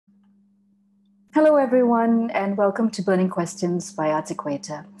Hello, everyone, and welcome to Burning Questions by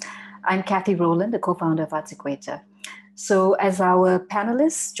ArtsEquator. I'm Kathy Rowland, the co-founder of ArtsEquator. So as our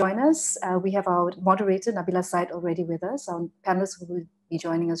panelists join us, we have our moderator, Nabilah Said, already with us. Our panelists will be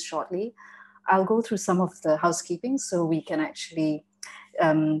joining us shortly. I'll go through some of the housekeeping so we can actually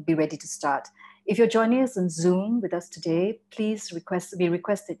be ready to start. If you're joining us on Zoom with us today, please request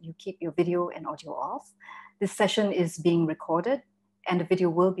that you keep your video and audio off. This session is being recorded and the video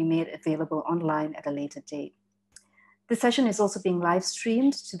will be made available online at a later date. This session is also being live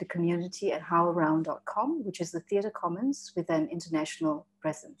streamed to the community at HowlRound.com, which is the theatre commons with an international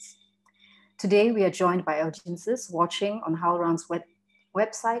presence. Today, we are joined by audiences watching on HowlRound's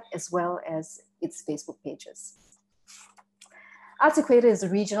website as well as its Facebook pages. ArtsEquator is a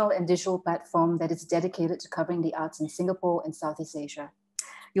regional and digital platform that is dedicated to covering the arts in Singapore and Southeast Asia.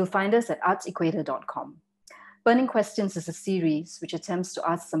 You'll find us at ArtsEquator.com. Burning Questions is a series which attempts to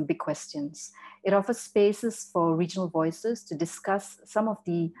ask some big questions. It offers spaces for regional voices to discuss some of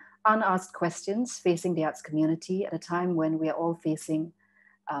the unasked questions facing the arts community at a time when we are all facing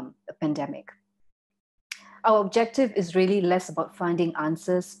a pandemic. Our objective is really less about finding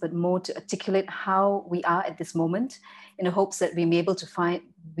answers, but more to articulate how we are at this moment in the hopes that we may be able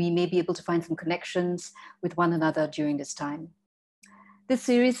to find some connections with one another during this time. This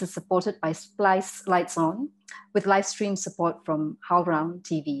series is supported by Splice Lights On, with live stream support from HowlRound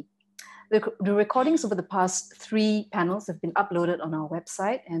TV. The recordings over the past 3 panels have been uploaded on our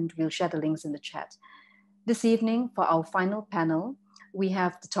website, and we'll share the links in the chat. This evening, for our final panel, we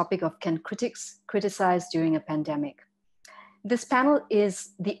have the topic of Can Critics Criticise during a pandemic? This panel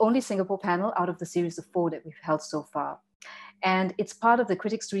is the only Singapore panel out of the series of 4 that we've held so far. And it's part of the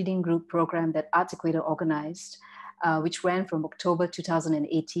Critics Reading Group program that ArtsEquator organized, which ran from October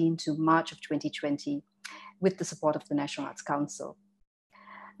 2018 to March of 2020 with the support of the National Arts Council.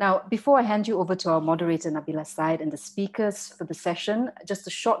 Now, before I hand you over to our moderator, Nabilah Said, and the speakers for the session, just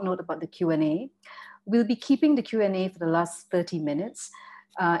a short note about the Q&A. We'll be keeping the Q&A for the last 30 minutes,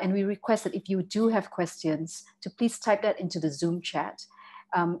 and we request that if you do have questions, to please type that into the Zoom chat.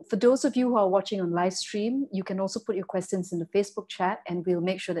 For those of you who are watching on live stream, you can also put your questions in the Facebook chat, and we'll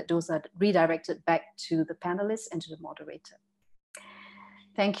make sure that those are redirected back to the panelists and to the moderator.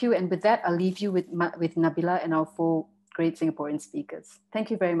 Thank you, and with that, I'll leave you with Nabilah and our 4 great Singaporean speakers. Thank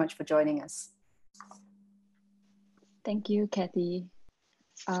you very much for joining us. Thank you, Kathy.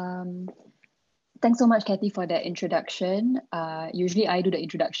 Thanks so much, Kathy, for that introduction. Usually I do the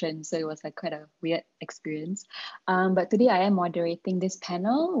introduction, so it was like quite a weird experience. But today I am moderating this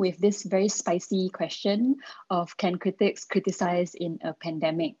panel with this very spicy question of can critics criticize in a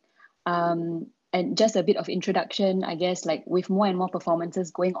pandemic? And just a bit of introduction, I guess, like with more and more performances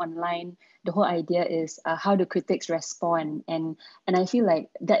going online, the whole idea is how do critics respond? And I feel like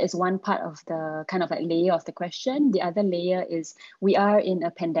that is one part of the kind of like layer of the question. The other layer is we are in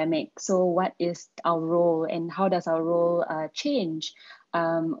a pandemic. So what is our role and how does our role change?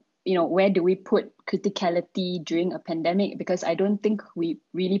 You know, where do we put criticality during a pandemic? Because I don't think we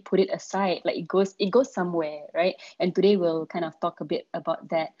really put it aside. Like it goes somewhere, right? And today we'll kind of talk a bit about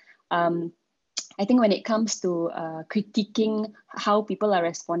that. I think when it comes to critiquing how people are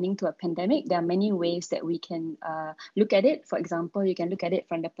responding to a pandemic, there are many ways that we can look at it. For example, you can look at it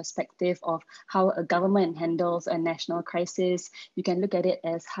from the perspective of how a government handles a national crisis. You can look at it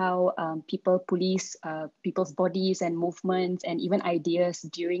as how people police people's bodies and movements and even ideas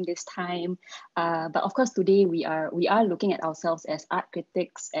during this time. But of course, today we are looking at ourselves as art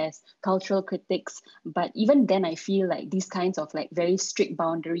critics, as cultural critics. But even then, I feel like these kinds of like very strict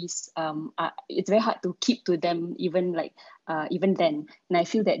boundaries it's very hard to keep to them even then. And I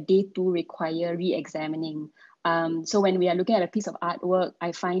feel that they too require re-examining. So when we are looking at a piece of artwork,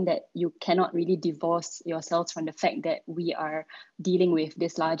 I find that you cannot really divorce yourselves from the fact that we are dealing with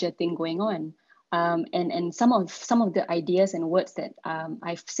this larger thing going on. And some of the ideas and words that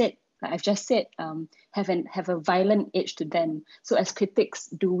I've just said have a violent edge to them. So as critics,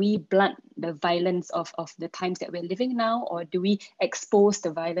 do we blunt the violence of the times that we're living now, or do we expose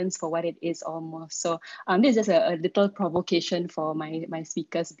the violence for what it is almost? So this is just a little provocation for my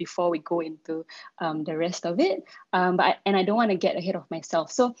speakers before we go into the rest of it. But I don't want to get ahead of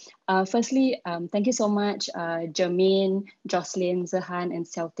myself. So firstly, thank you so much, Germaine, Jocelyn, Zihan, and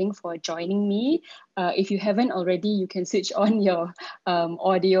Xiao Ting for joining me. If you haven't already, you can switch on your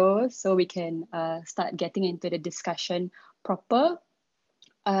audio so we can start getting into the discussion proper.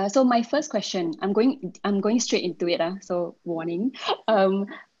 So my first question, I'm going straight into it. So warning.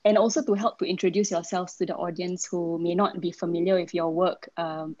 And also to help to introduce yourselves to the audience who may not be familiar with your work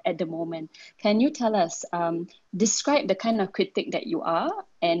at the moment. Can you tell us, describe the kind of critic that you are,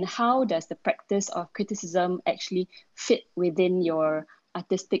 and how does the practice of criticism actually fit within your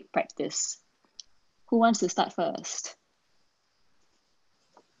artistic practice? Who wants to start first?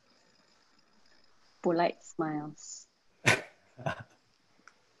 Polite smiles.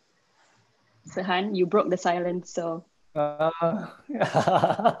 Zihan, you broke the silence, so.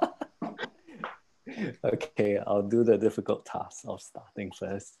 Okay, I'll do the difficult task of starting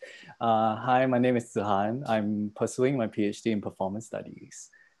first. Hi, my name is Zihan. I'm pursuing my PhD in performance studies.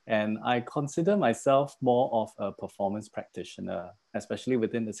 And I consider myself more of a performance practitioner, especially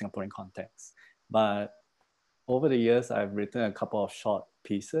within the Singaporean context. But over the years, I've written a couple of short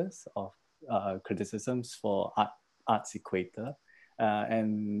pieces of criticisms for ArtsEquator.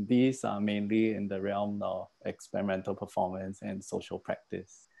 And these are mainly in the realm of experimental performance and social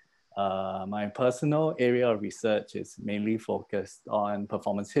practice. My personal area of research is mainly focused on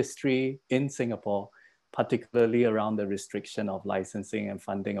performance history in Singapore, particularly around the restriction of licensing and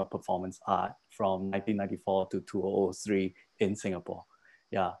funding of performance art from 1994 to 2003 in Singapore.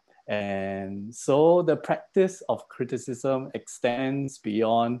 Yeah. And so the practice of criticism extends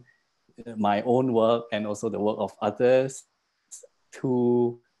beyond my own work and also the work of others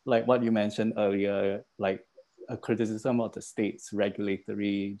to, like what you mentioned earlier, like a criticism of the state's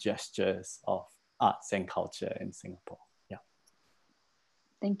regulatory gestures of arts and culture in Singapore. Yeah.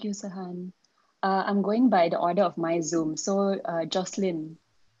 Thank you, Zihan. I'm going by the order of my Zoom. So Jocelyn.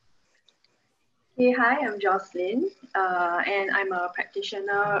 Hey, hi, I'm Jocelyn, and I'm a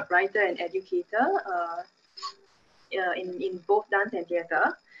practitioner, writer, and educator in both dance and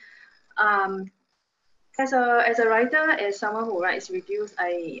theatre. As a writer, as someone who writes reviews,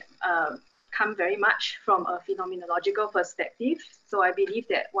 I come very much from a phenomenological perspective. So I believe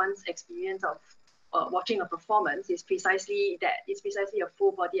that one's experience of watching a performance is precisely that. It's precisely a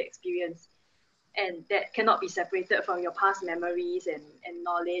full body experience, and that cannot be separated from your past memories and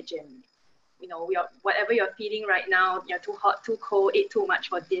knowledge and, you know, whatever you're feeling right now. You're too hot, too cold, ate too much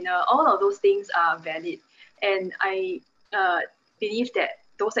for dinner. All of those things are valid, and I believe that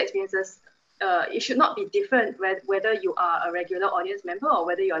those experiences, it should not be different whether you are a regular audience member or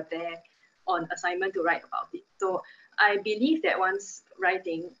whether you're there on assignment to write about it. So I believe that one's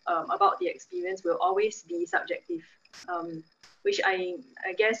writing about the experience will always be subjective, which I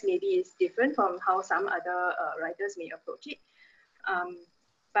guess maybe is different from how some other writers may approach it.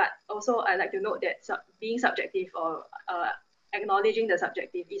 But also I like to note that being subjective or acknowledging the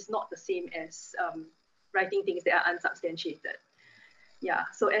subjective is not the same as writing things that are unsubstantiated. Yeah,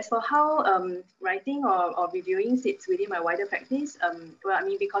 so as for how writing or reviewing sits within my wider practice, well, I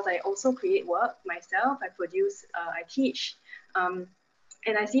mean, because I also create work myself, I produce, I teach, and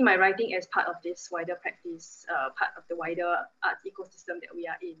I see my writing as part of this wider practice, part of the wider arts ecosystem that we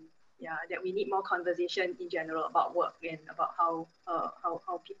are in. Yeah, that we need more conversation in general about work and about how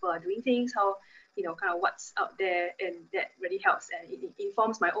people are doing things, how, you know, kind of what's out there, and that really helps, and it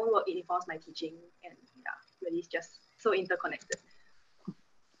informs my own work, it informs my teaching, and yeah, really it's just so interconnected.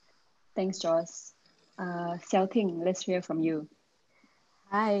 Thanks, Joss. Xiao Ting, let's hear from you.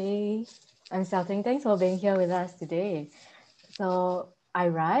 Hi, I'm Xiao Ting. Thanks for being here with us today. So I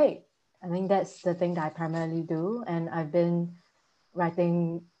write. I think that's the thing that I primarily do. And I've been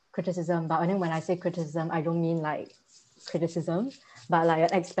writing criticism, but I think when I say criticism, I don't mean like criticism, but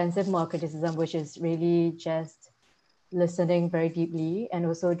like an expensive more criticism, which is really just listening very deeply and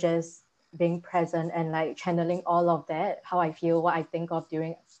also just being present and like channeling all of that, how I feel, what I think of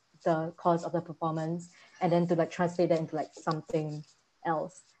during the course of the performance, and then to like translate that into like something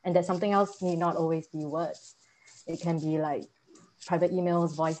else. And that something else need not always be words. It can be like private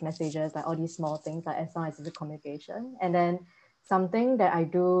emails, voice messages, like all these small things, like as long as it's a communication. And then something that I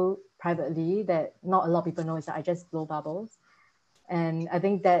do privately that not a lot of people know is that I just blow bubbles. And I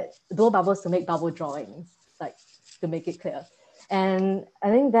think that blow bubbles to make bubble drawings, like to make it clear. And I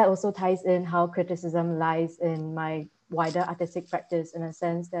think that also ties in how criticism lies in my wider artistic practice, in a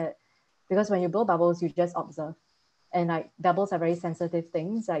sense that because when you blow bubbles, you just observe. And like bubbles are very sensitive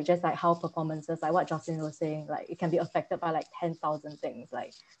things, like just like how performances, like what Jocelyn was saying, like it can be affected by like 10,000 things,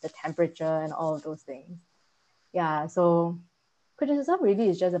 like the temperature and all of those things. Yeah, so criticism really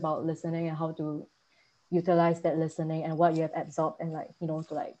is just about listening and how to utilize that listening and what you have absorbed and like, you know,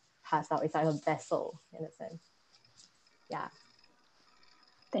 to like pass out. It's like a vessel in a sense. Yeah.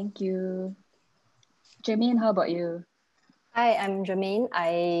 Thank you. Germaine, how about you? Hi, I'm Germaine.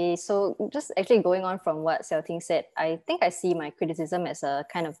 So just actually going on from what Xiao Ting said, I think I see my criticism as a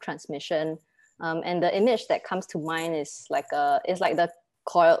kind of transmission. And the image that comes to mind is like the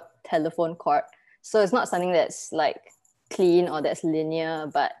coiled telephone cord. So it's not something that's like clean or that's linear,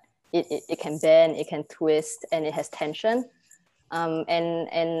 but it can bend, it can twist, and it has tension.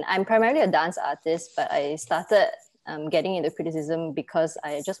 And I'm primarily a dance artist, but I started getting into criticism because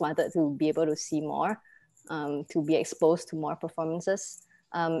I just wanted to be able to see more, to be exposed to more performances.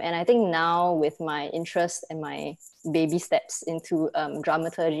 And I think now with my interest and my baby steps into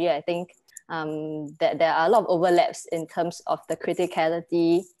dramaturgy, I think that there are a lot of overlaps in terms of the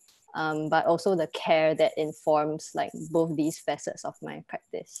criticality, but also the care that informs like both these facets of my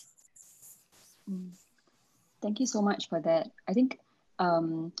practice. Thank you so much for that. I think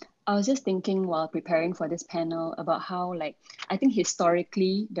I was just thinking while preparing for this panel about how, like, I think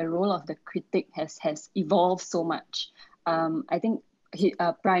historically the role of the critic has evolved so much. I think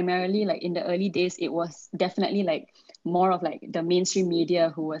primarily, like in the early days, it was definitely like more of like the mainstream media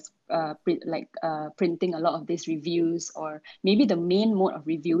who was printing a lot of these reviews, or maybe the main mode of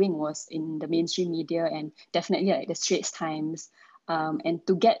reviewing was in the mainstream media, and definitely like the Straits Times. And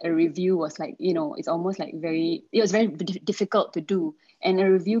to get a review was like, you know, it's almost like it was very difficult to do. And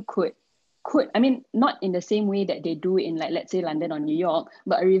a review could, I mean, not in the same way that they do in, like, let's say London or New York,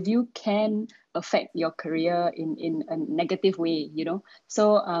 but a review can affect your career in a negative way, you know?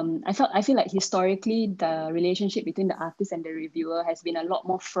 So I feel like historically the relationship between the artist and the reviewer has been a lot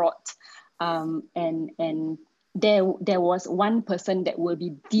more fraught. And there was one person that will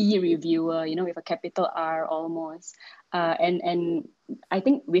be the reviewer, you know, with a capital R almost. And I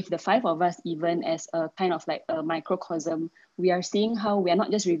think with the five of us, even as a kind of like a microcosm, we are seeing how we are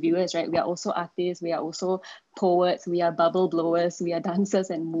not just reviewers, right? We are also artists, we are also poets, we are bubble blowers, we are dancers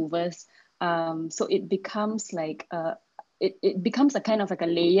and movers. So it becomes like, it becomes a kind of like a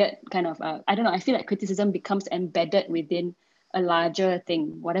layered kind of, I don't know, I feel like criticism becomes embedded within a larger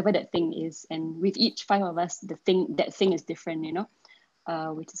thing, whatever that thing is. And with each five of us, that thing is different, you know?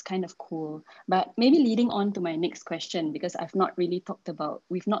 Which is kind of cool. But maybe leading on to my next question, because we've not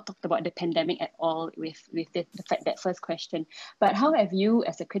talked about the pandemic at all with that first question. But how have you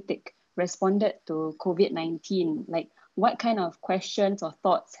as a critic responded to COVID-19? Like, what kind of questions or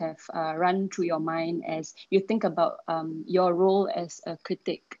thoughts have run through your mind as you think about your role as a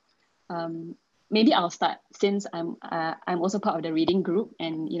critic? Maybe I'll start, since I'm also part of the reading group,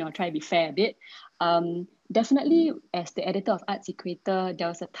 and, you know, try to be fair a bit. Definitely, as the editor of ArtsEquator, there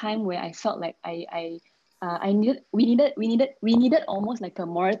was a time where I felt like we needed almost like a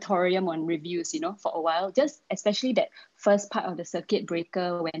moratorium on reviews, you know, for a while. Just especially that first part of the circuit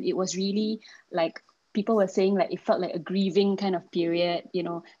breaker, when it was really like, people were saying like it felt like a grieving kind of period. You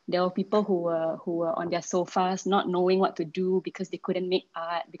know, there were people who were on their sofas not knowing what to do because they couldn't make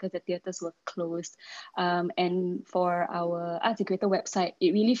art because the theaters were closed. And for our ArtsEquator website,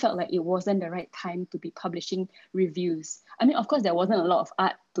 it really felt like it wasn't the right time to be publishing reviews. I mean, of course, there wasn't a lot of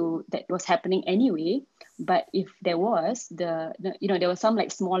art that was happening anyway, but if there was, there were some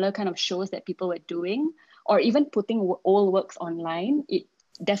like smaller kind of shows that people were doing, or even putting old works online. It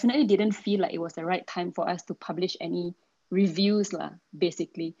definitely didn't feel like it was the right time for us to publish any reviews lah,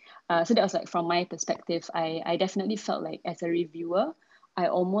 basically. So that was like, from my perspective, I definitely felt like as a reviewer, I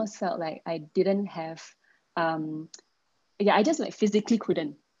almost felt like I didn't have, I just like physically could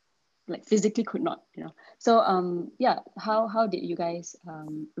not, you know. So yeah, how did you guys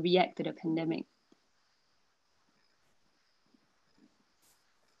react to the pandemic?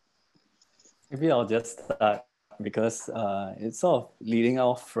 Maybe I'll just start, because it's sort of leading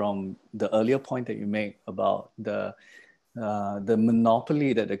off from the earlier point that you make about the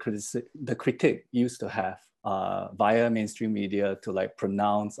monopoly that the critic used to have via mainstream media to like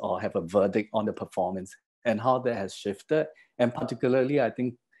pronounce or have a verdict on the performance, and how that has shifted. And particularly, I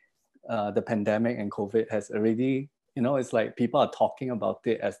think the pandemic and COVID has already, you know, it's like people are talking about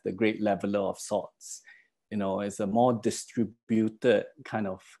it as the great leveler of sorts. You know, it's a more distributed kind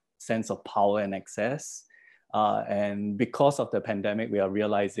of sense of power and access. And because of the pandemic, we are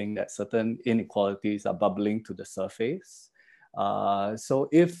realizing that certain inequalities are bubbling to the surface. So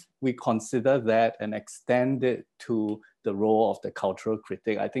if we consider that and extend it to the role of the cultural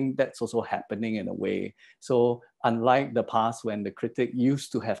critic, I think that's also happening in a way. So unlike the past, when the critic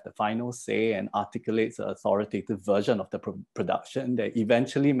used to have the final say and articulates an authoritative version of the production that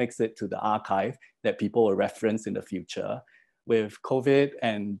eventually makes it to the archive that people will reference in the future, with COVID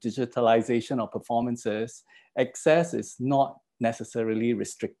and digitalization of performances, access is not necessarily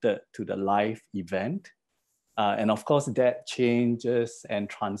restricted to the live event. And of course, that changes and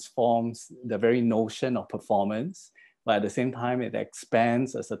transforms the very notion of performance, but at the same time, it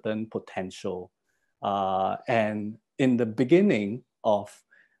expands a certain potential. And in the beginning of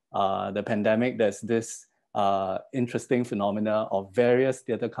the pandemic, there's this interesting phenomena of various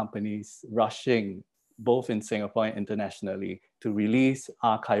theatre companies rushing, both in Singapore and internationally, to release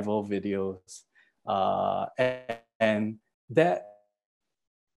archival videos. And that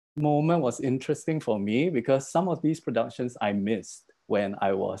moment was interesting for me because some of these productions I missed when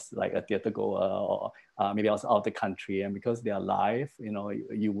I was like a theatre goer, or maybe I was out of the country, and because they are live, you know,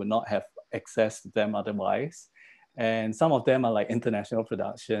 you would not have access to them otherwise. And some of them are like international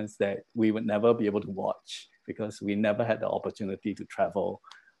productions that we would never be able to watch because we never had the opportunity to travel.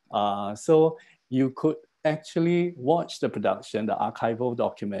 So you could actually watch the production, the archival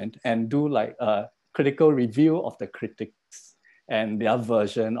document, and do like a critical review of the critics and their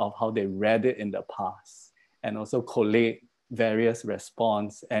version of how they read it in the past, and also collate various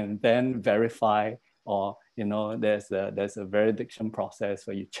response and then verify, or, you know, there's a veridiction process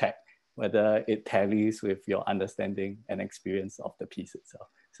where you check whether it tallies with your understanding and experience of the piece itself.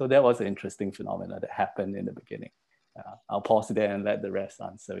 So that was an interesting phenomenon that happened in the beginning. I'll pause there and let the rest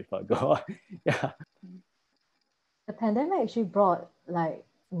answer before I go on. Yeah. The pandemic actually brought like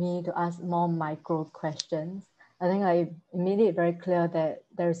me to ask more micro questions. I think it made it very clear that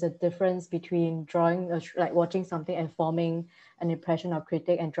there's a difference between like watching something and forming an impression of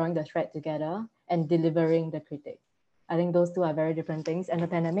critic, and drawing the thread together and delivering the critic. I think those two are very different things. And the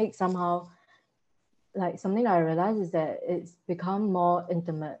pandemic somehow, like something that I realized is that it's become more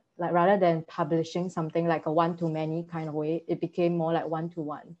intimate. Like rather than publishing something like a one-to-many kind of way, it became more like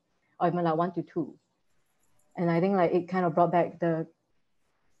one-to-one, or even like one-to-two. And I think like it kind of brought back the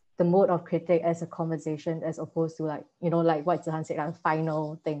mode of critic as a conversation, as opposed to like, you know, like what Zihan said, like a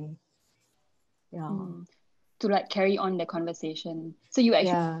final thing. Yeah. To like carry on the conversation. So you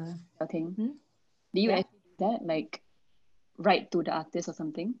actually, do you actually do that? Like write to the artist or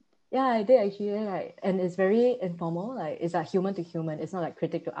something? Yeah, I did actually. Like, and it's very informal. Like it's like human to human. It's not like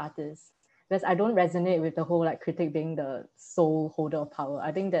critic to artist. Because I don't resonate with the whole like critic being the sole holder of power.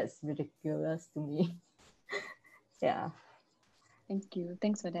 I think that's ridiculous to me. Yeah. Thank you.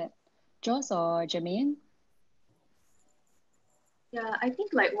 Thanks for that. Joss or Germaine? Yeah, I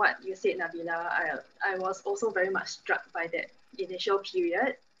think like what you said, Nabilah, I was also very much struck by that initial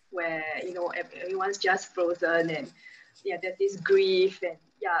period where, you know, everyone's just frozen, and yeah, there's this grief. And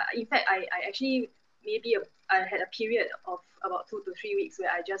yeah, in fact, I actually I had a period of about 2 to 3 weeks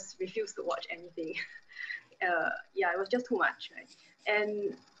where I just refused to watch anything. Yeah, it was just too much, right?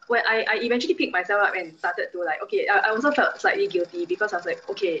 And when I eventually picked myself up and started to like, okay, I also felt slightly guilty because I was like,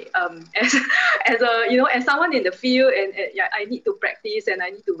 okay, as a, you know, as someone in the field, and yeah, I need to practice and I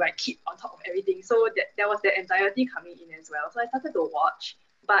need to like keep on top of everything. So there was the anxiety coming in as well. So I started to watch,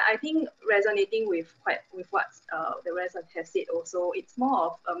 but I think resonating with what the rest have said also, it's more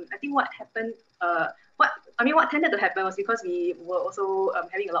of I think what happened, what tended to happen was because we were also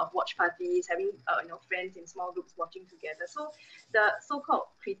having a lot of watch parties, having you know, friends in small groups watching together. So the so-called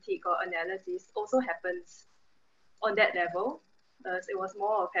critique or analysis also happens on that level. It was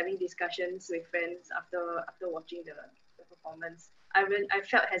more of having discussions with friends after watching the performance. I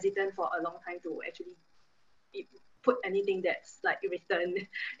felt hesitant for a long time to actually put anything that's like written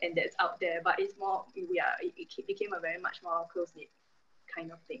and that's out there, but it's more, it became a very much more close-knit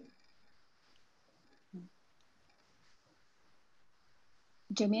kind of thing.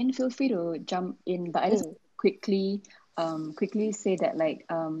 Germaine, feel free to jump in, but I just quickly say that like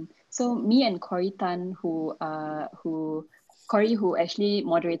so me and Corey Tan, who actually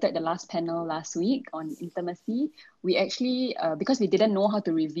moderated the last panel last week on intimacy, we actually because we didn't know how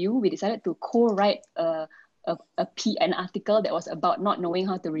to review, we decided to co-write an article that was about not knowing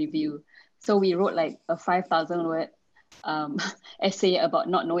how to review. So we wrote like a 5,000 word essay about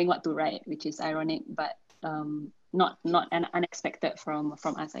not knowing what to write, which is ironic, but not unexpected from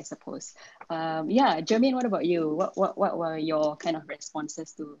us, I suppose. Yeah, Germaine, what about you? What were your kind of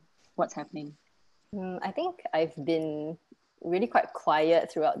responses to what's happening? I think I've been really quite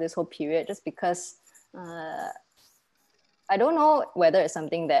quiet throughout this whole period, just because I don't know whether it's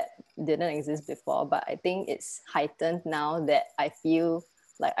something that didn't exist before, but I think it's heightened now that I feel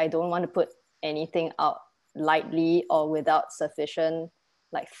like I don't want to put anything out lightly or without sufficient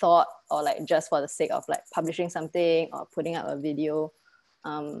like thought, or like just for the sake of like publishing something or putting up a video.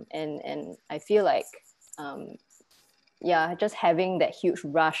 And I feel like, yeah, just having that huge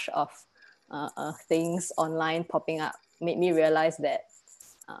rush of things online popping up made me realize that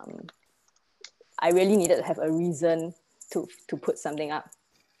I really needed to have a reason to put something up.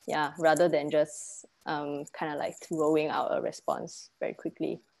 Yeah, rather than just kind of like throwing out a response very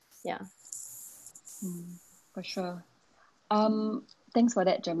quickly. Yeah. For sure. Thanks for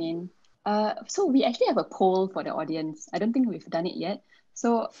that, Germaine. So we actually have a poll for the audience. I don't think we've done it yet.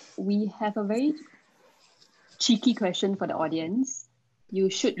 So we have a very cheeky question for the audience. You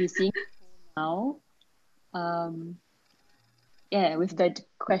should be seeing now. Yeah, with the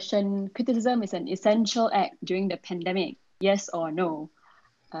question, criticism is an essential act during the pandemic, yes or no?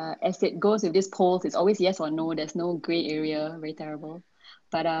 As it goes with this polls, it's always yes or no. There's no gray area, very terrible.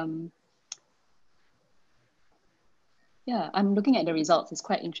 But yeah, I'm looking at the results. It's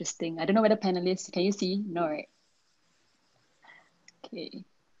quite interesting. I don't know whether panelists, can you see? No, right? Okay.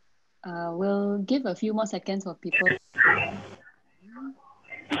 We'll give a few more seconds for people.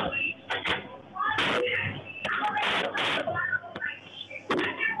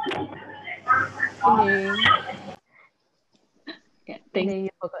 Yeah, thanks. You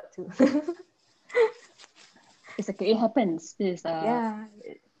forgot to. It's okay, it happens. This is Yeah.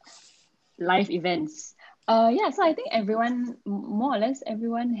 live events. Yeah, so I think everyone, more or less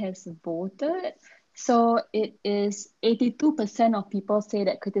everyone has voted. So it is 82% of people say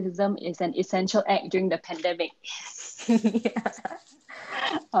that criticism is an essential act during the pandemic. Yeah.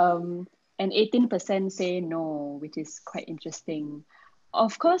 And 18% say no, which is quite interesting.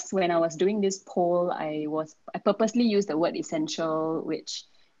 Of course, when I was doing this poll, I purposely used the word essential, which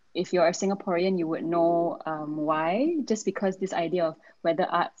if you're a Singaporean, you would know why, just because this idea of whether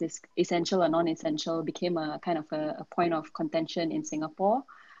arts is essential or non-essential became a kind of a point of contention in Singapore.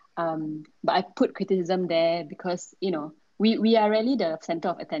 But I put criticism there because, you know, we are really the center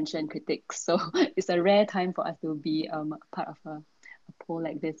of attention, critics. So it's a rare time for us to be part of a poll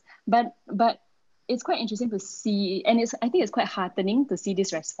like this. But it's quite interesting to see, and I think it's quite heartening to see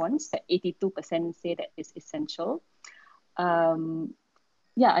this response that 82% say that it's essential.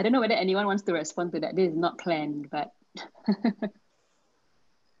 Yeah, I don't know whether anyone wants to respond to that. This is not planned, but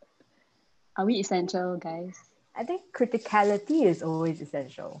are we essential, guys? I think criticality is always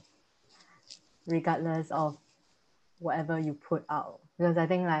essential, regardless of whatever you put out. Because I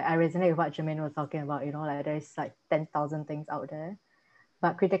think like I resonate with what Germaine was talking about, you know, like there's like 10,000 things out there.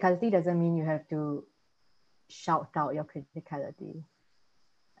 But criticality doesn't mean you have to shout out your criticality.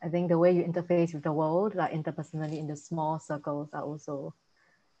 I think the way you interface with the world, like interpersonally in the small circles, are also,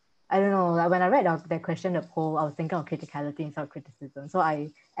 I don't know, like when I read that question, the poll, I was thinking of criticality instead of criticism. So I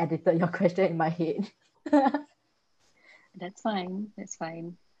edited your question in my head. That's fine. That's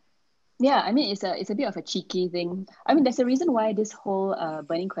fine. Yeah, I mean, it's a bit of a cheeky thing. I mean, there's a reason why this whole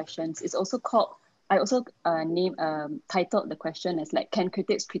burning questions is also called, I also titled the question as like, can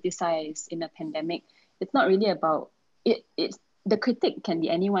critics criticize in a pandemic? It's not really about, it's the critic can be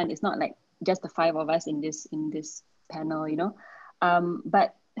anyone. It's not like just the five of us in this panel, you know.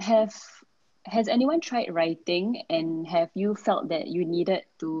 But has anyone tried writing, and have you felt that you needed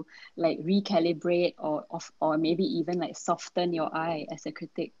to like recalibrate or maybe even like soften your eye as a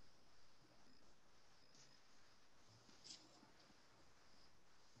critic?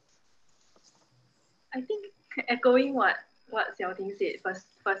 I think echoing what Xiao Ting said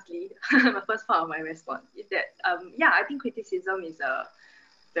firstly, the first part of my response is that yeah, I think criticism is a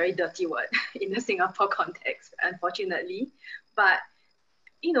very dirty word in the Singapore context, unfortunately. But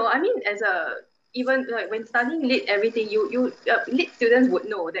you know, I mean, even like when studying lit, everything lit students would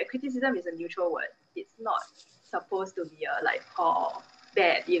know that criticism is a neutral word. It's not supposed to be a like or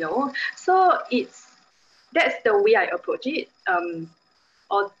bad, you know. So that's the way I approach it.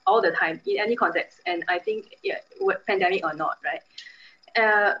 All the time in any context, and I think yeah, pandemic or not, right?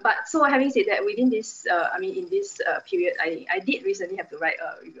 But so having said that, within this, I mean, in this period, I did recently have to write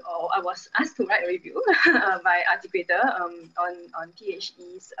a review, or I was asked to write a review by ArtsEquator on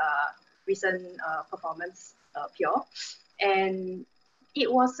PHE's recent performance, Pure, and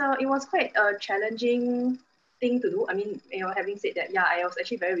it was quite a challenging thing to do. I mean, you know, having said that, yeah, I was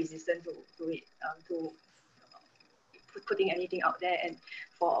actually very resistant to it, to putting anything out there, and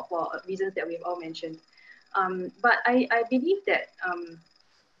for reasons that we've all mentioned. But I believe that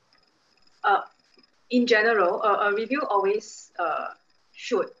in general, a review always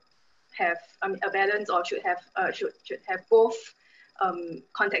should have a balance, or should have both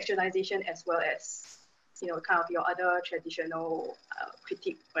contextualization as well as, you know, kind of your other traditional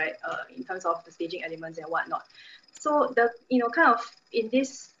critique, right? In terms of the staging elements and whatnot. So you know, kind of in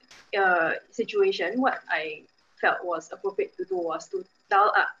this situation, what I felt was appropriate to do was to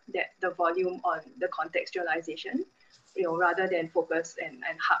dial up the volume on the contextualization, you know, rather than focus and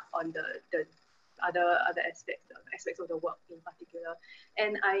harp on the other aspects of the work in particular.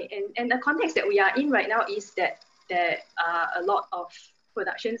 And the context that we are in right now is that there are a lot of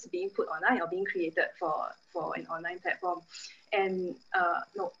productions being put online or being created for an online platform. And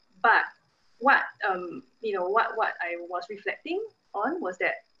no, but what you know, what I was reflecting on was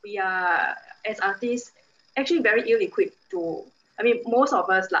that we are, as artists, actually very ill-equipped to I mean, most of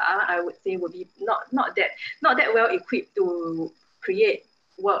us, like, I would say, would be not that well equipped to create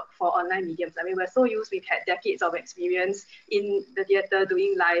work for online mediums. I mean, we're so used, we've had decades of experience in the theatre,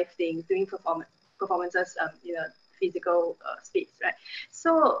 doing live things, doing performances in a physical space, right?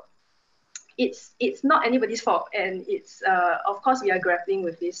 So it's not anybody's fault, and it's of course we are grappling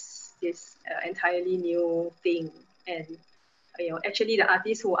with this entirely new thing, and actually the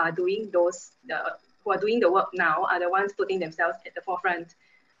artists who are doing the work now are the ones putting themselves at the forefront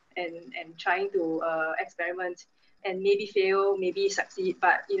and trying to experiment and maybe fail, maybe succeed,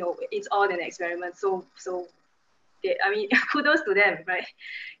 but it's all an experiment. So I mean, kudos to them, right?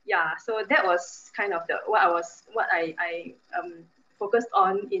 Yeah. So that was kind of what I focused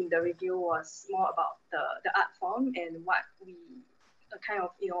on in the review, was more about the art form and what we kind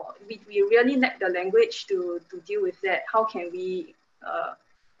of we really lack the language to deal with that. How can we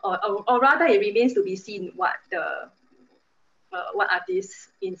or rather, it remains to be seen what artists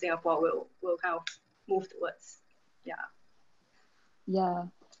in Singapore will kind of move towards. Yeah,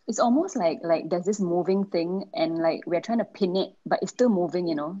 it's almost like there's this moving thing, and like we're trying to pin it, but it's still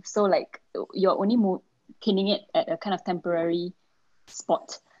moving, so like you're only pinning it at a kind of temporary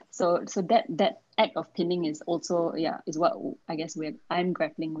spot. So that act of pinning is also is what I guess I'm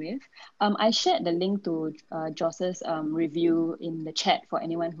grappling with. I shared the link to Joss's review in the chat for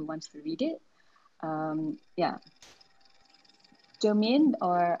anyone who wants to read it. Germaine,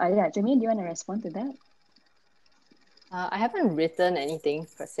 Germaine, do you want to respond to that? I haven't written anything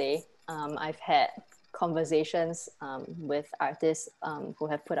per se. I've had conversations with artists who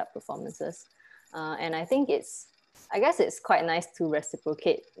have put up performances. And I think it's quite nice to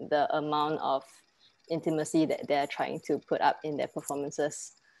reciprocate the amount of intimacy that they're trying to put up in their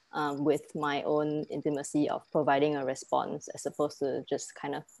performances with my own intimacy of providing a response, as opposed to just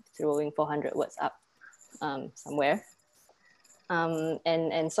kind of throwing 400 words up somewhere.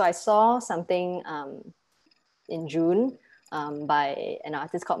 And so I saw something in June by an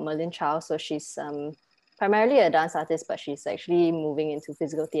artist called Merlin Chow. So she's primarily a dance artist, but she's actually moving into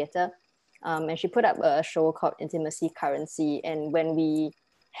physical theatre. And she put up a show called Intimacy Currency. And when we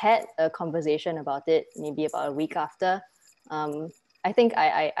had a conversation about it, maybe about a week after, I think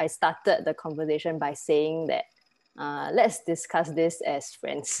I started the conversation by saying that let's discuss this as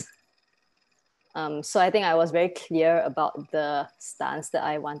friends. So I think I was very clear about the stance that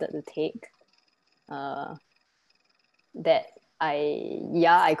I wanted to take. That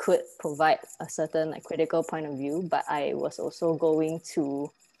I could provide a certain critical point of view, but I was also going to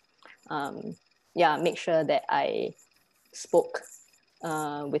make sure that I spoke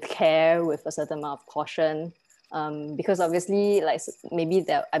with care, with a certain amount of caution, because obviously, maybe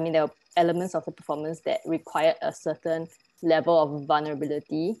there are elements of the performance that required a certain level of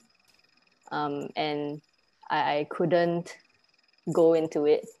vulnerability, and I couldn't go into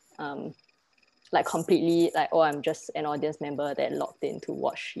it completely I'm just an audience member that logged in to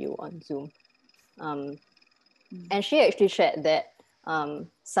watch you on Zoom. And she actually shared that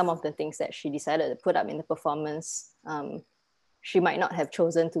some of the things that she decided to put up in the performance, she might not have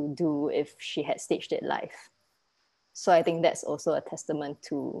chosen to do if she had staged it live. So I think that's also a testament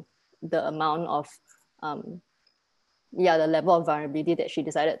to the amount of, the level of vulnerability that she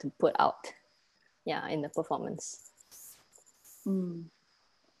decided to put out, in the performance.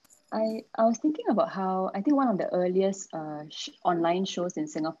 I was thinking about how I think one of the earliest online shows in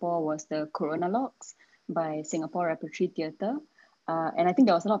Singapore was the Coronalogs by Singapore Repertory Theatre. And I think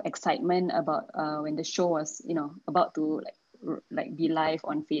there was a lot of excitement about when the show was, about to be live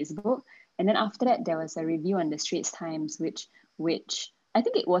on Facebook. And then after that, there was a review on the Straits Times, which I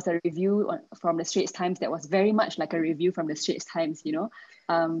think it was a review from the Straits Times that was very much like a review from the Straits Times,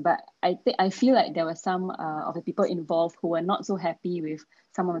 But I feel like there were some of the people involved who were not so happy with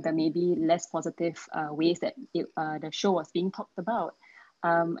some of the maybe less positive ways that the show was being talked about.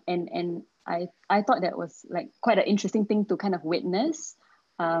 And I thought that was quite an interesting thing to kind of witness.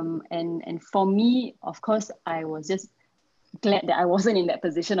 And for me, of course, I was just glad that I wasn't in that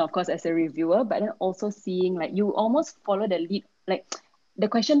position, of course, as a reviewer, but then also seeing you almost follow the lead. The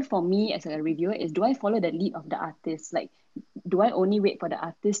question for me as a reviewer is, do I follow the lead of the artist? Do I only wait for the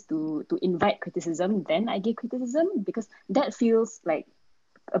artist to invite criticism, then I give criticism? Because that feels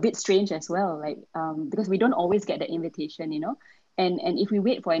a bit strange as well, because we don't always get the invitation, And if we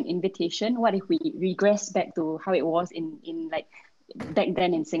wait for an invitation, what if we regress back to how it was in back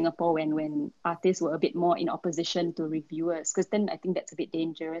then in Singapore when artists were a bit more in opposition to reviewers? Because then I think that's a bit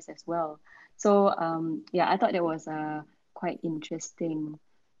dangerous as well. So I thought that was quite interesting.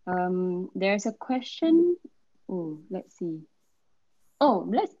 There's a question. Oh, let's see. Oh,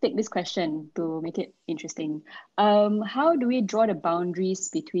 let's take this question to make it interesting. How do we draw the boundaries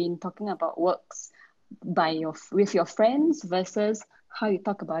between talking about works with your friends versus how you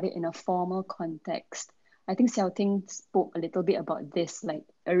talk about it in a formal context? I think Xiao Ting spoke a little bit about this, like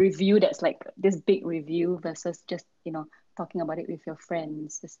a review that's like this big review versus just, you know, talking about it with your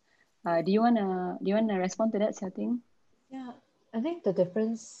friends. Do you wanna respond to that, Xiao Ting? Yeah, I think the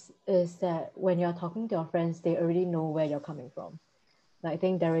difference is that when you're talking to your friends, they already know where you're coming from. Like, I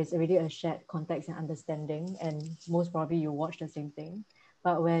think there is already a shared context and understanding, and most probably you watch the same thing.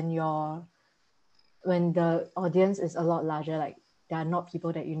 But when the audience is a lot larger, like there are not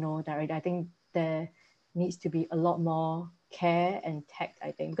people that you know directly, I think there needs to be a lot more care and tact,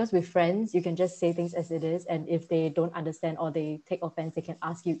 I think. Because with friends, you can just say things as it is, and if they don't understand or they take offense, they can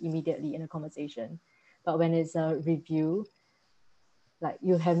ask you immediately in a conversation. But when it's a review, like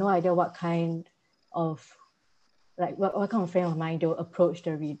you have no idea what kind of what kind of frame of mind they'll approach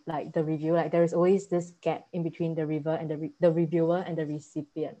the review. Like there is always this gap in between the reviewer and the reviewer and the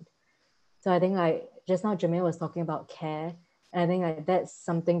recipient. So I think like just now Germaine was talking about care, and I think like that's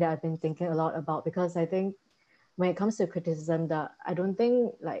something that I've been thinking a lot about, because I think when it comes to criticism, that I don't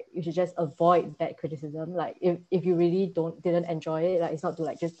think like you should just avoid bad criticism. Like if you really didn't enjoy it, like it's not to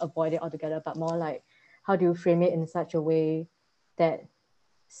like just avoid it altogether, but more like how do you frame it in such a way that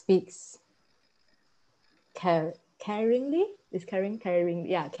speaks caringly? Is caring?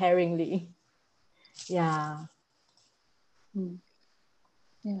 Yeah, caringly. Yeah.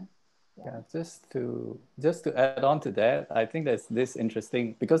 Yeah. Yeah, just to add on to that, I think there's this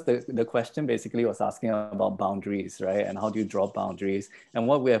interesting, because the question basically was asking about boundaries, right? And how do you draw boundaries? And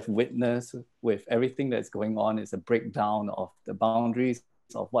what we have witnessed with everything that's going on is a breakdown of the boundaries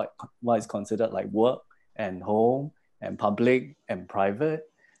of what is considered like work and home and public and private.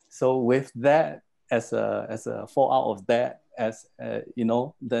 So with that, as a fallout of that, you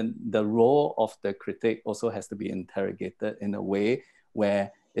know, then the role of the critic also has to be interrogated in a way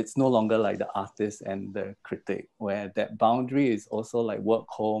where it's no longer like the artist and the critic, where that boundary is also like work,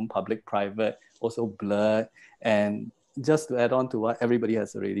 home, public, private, also blurred. And just to add on to what everybody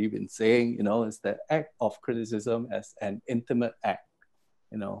has already been saying, you know, is the act of criticism as an intimate act,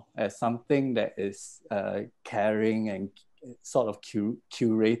 you know, as something that is caring and sort of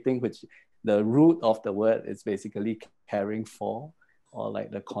curating, which the root of the word is basically caring for, or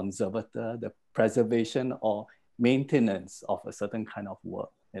like the conservator, the preservation or maintenance of a certain kind of work,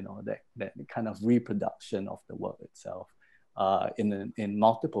 you know, that kind of reproduction of the work itself in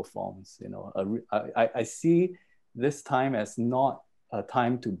multiple forms. You know, I see this time as not a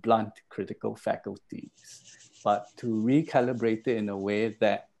time to blunt critical faculties, but to recalibrate it in a way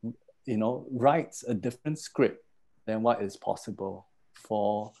that, you know, writes a different script than what is possible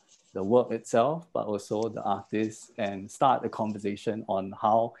for the work itself, but also the artist, and start a conversation on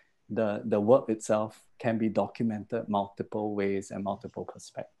how the work itself can be documented multiple ways and multiple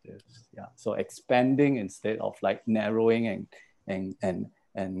perspectives. Yeah. So expanding instead of like narrowing and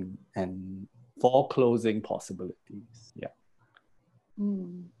foreclosing possibilities. Yeah.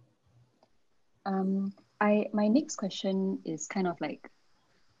 My next question is kind of like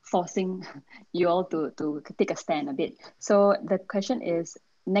forcing you all to take a stand a bit. So the question is,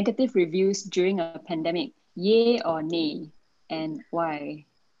 negative reviews during a pandemic, yay or nay, and why?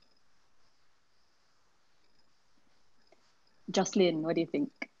 Jocelyn, what do you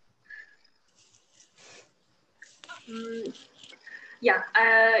think? Yeah,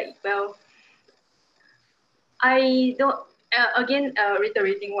 well, I don't, again,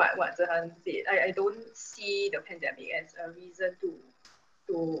 reiterating what Zihan said, I don't see the pandemic as a reason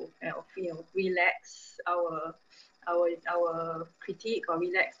to relax our critique, or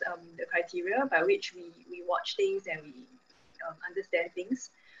relax the criteria by which we watch things and we understand things.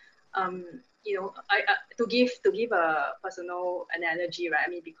 You know, to give a personal analogy, right? I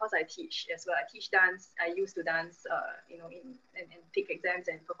mean, because I teach as well, I teach dance. I used to dance, you know, and take exams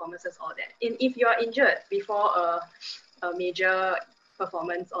and performances, all that. And if you are injured before a major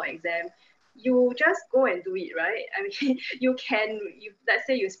performance or exam, you just go and do it, right? I mean, let's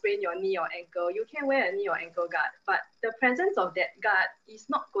say you sprain your knee or ankle, you can wear a knee or ankle guard, but the presence of that guard is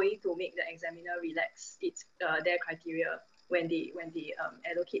not going to make the examiner relax their criteria when they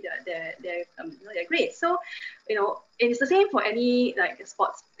allocate their grades. So, you know, it's the same for any like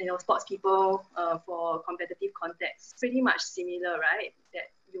sports people for competitive context. Pretty much similar, right?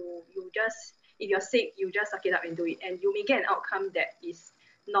 That you just, if you're sick, you just suck it up and do it, and you may get an outcome that is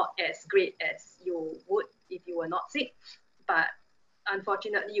not as great as you would if you were not sick, but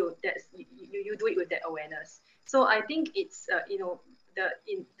unfortunately you do it with that awareness. So I think it's you know,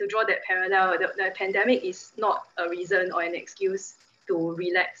 to draw that parallel, the pandemic is not a reason or an excuse to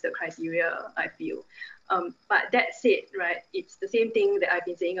relax the criteria, I feel. But that said, right, it's the same thing that I've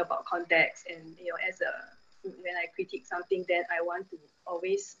been saying about context, and when I critique something, then I want to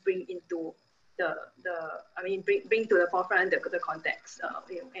always bring into bring to the forefront the context,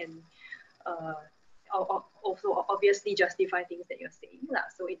 and also obviously justify things that you're saying lah.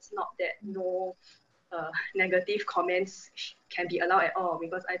 So it's not that no negative comments can be allowed at all,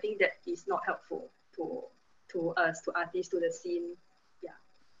 because I think that is not helpful to us, to artists, to the scene. Yeah.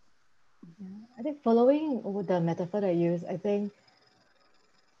 I think following the metaphor that I use, I think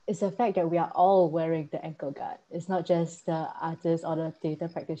it's the fact that we are all wearing the ankle guard. It's not just the artists or the theatre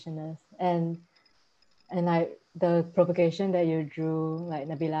practitioners. And like the provocation that you drew, like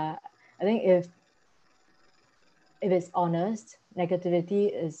Nabilah, I think if it's honest,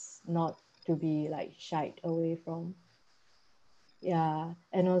 negativity is not to be like shied away from. Yeah.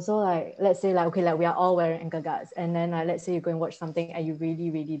 And also like, let's say like, okay, like we are all wearing ankle guards, and then like, let's say you go and watch something and you really,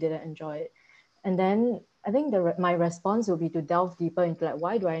 really didn't enjoy it. And then I think my response will be to delve deeper into like,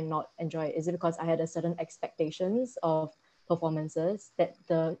 why do I not enjoy it? Is it because I had a certain expectations of performances that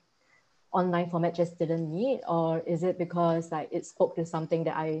the online format just didn't meet? Or is it because like it spoke to something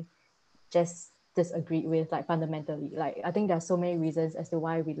that I just disagreed with, like fundamentally? Like, I think there's so many reasons as to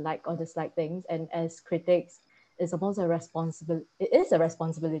why we like or dislike things. And as critics, it's almost it is a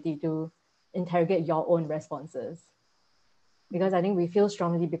responsibility to interrogate your own responses. Because I think we feel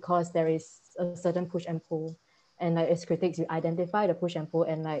strongly because there is a certain push and pull. And like as critics, we identify the push and pull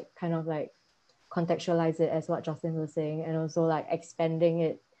and like kind of like contextualize it, as what Jocelyn was saying, and also like expanding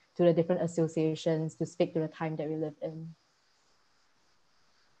it to the different associations to speak to the time that we live in.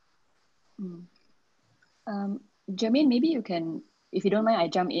 Germaine, maybe you can, if you don't mind, I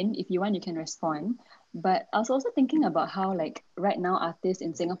jump in. If you want, you can respond. But I was also thinking about how, like, right now, artists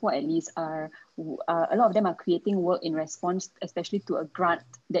in Singapore at least are, a lot of them are creating work in response, especially to a grant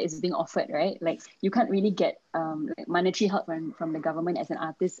that is being offered, right? Like, you can't really get like monetary help from the government as an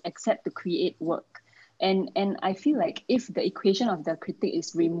artist except to create work. And I feel like if the equation of the critic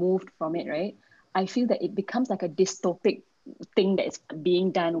is removed from it, right, I feel that it becomes like a dystopic thing that is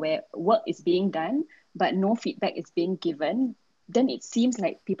being done, where work is being done, but no feedback is being given. Then it seems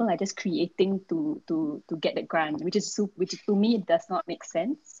like people are just creating to get the grant, which to me does not make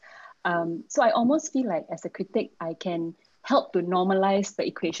sense. So I almost feel like as a critic, I can help to normalize the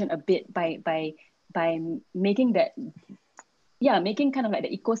equation a bit by making that, making kind of like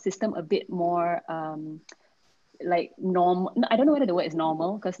the ecosystem a bit more like normal. I don't know whether the word is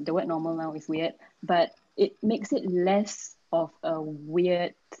normal, because the word normal now is weird, but it makes it less of a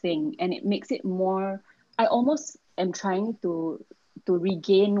weird thing, and it makes it more, I almost am trying to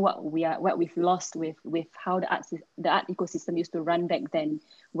regain what we've lost with how the art ecosystem used to run back then,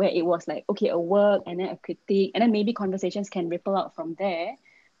 where it was like, okay, a work and then a critique, and then maybe conversations can ripple out from there.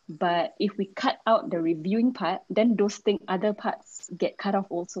 But if we cut out the reviewing part, then those other parts get cut off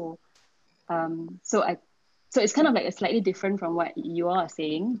also. So it's kind of like a slightly different from what you all are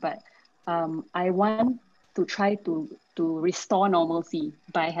saying, but I want to try to restore normalcy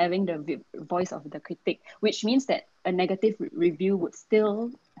by having the voice of the critic, which means that a negative review would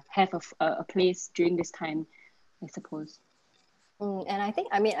still have a place during this time, I suppose. And I think,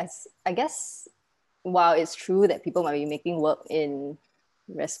 I guess, while it's true that people might be making work in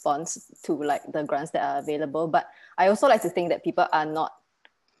response to like the grants that are available, but I also like to think that people are not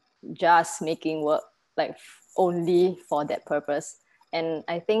just making work like only for that purpose. And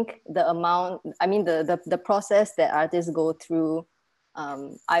I think the process that artists go through,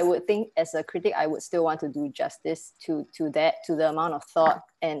 I would think as a critic, I would still want to do justice to the amount of thought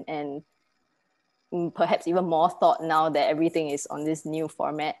and perhaps even more thought now that everything is on this new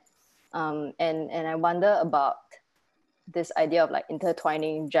format. And I wonder about this idea of like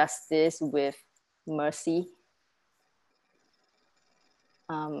intertwining justice with mercy.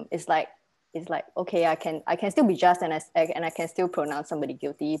 It's like, okay, I can still be just and I can still pronounce somebody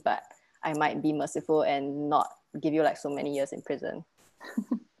guilty, but I might be merciful and not give you like so many years in prison.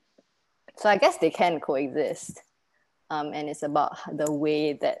 So I guess they can coexist. And it's about the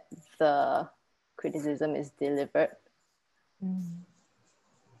way that the criticism is delivered.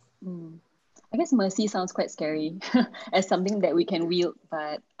 I guess mercy sounds quite scary as something that we can wield,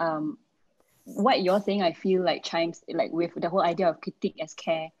 but what you're saying, I feel like chimes like with the whole idea of critique as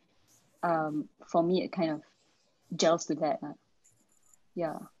care. For me, it kind of gels to that.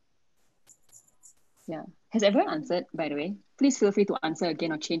 Yeah. Has everyone answered, by the way? Please feel free to answer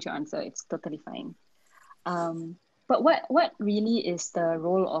again or change your answer. It's totally fine. But what really is the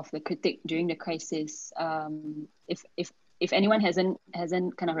role of the critic during the crisis? If anyone hasn't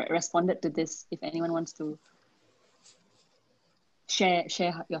kind of responded to this, if anyone wants to share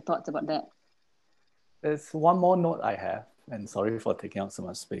your thoughts about that. There's one more note I have, and sorry for taking up so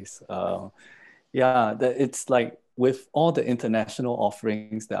much space. Yeah, it's like with all the international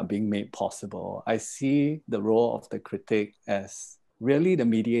offerings that are being made possible, I see the role of the critic as really the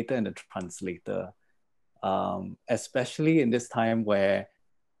mediator and the translator, especially in this time where,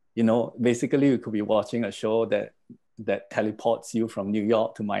 you know, basically you could be watching a show that teleports you from New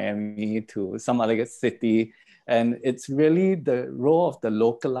York to Miami to some other city. And it's really the role of the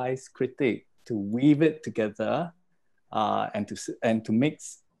localized critic to weave it together and to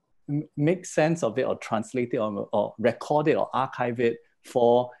make sense of it, or translate it, or record it, or archive it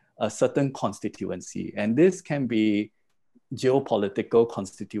for a certain constituency. And this can be geopolitical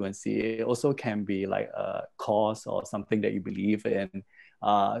constituency. It also can be like a cause or something that you believe in.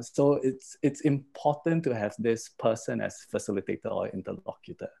 So it's important to have this person as facilitator or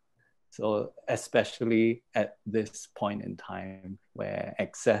interlocutor. So especially at this point in time where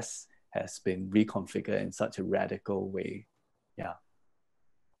access has been reconfigured in such a radical way. Yeah.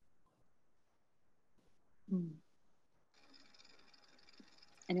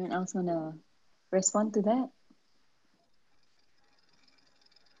 Anyone else want to respond to that?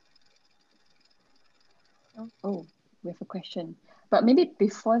 Oh, we have a question. But maybe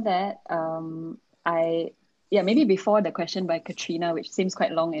before that, maybe before the question by Katrina, which seems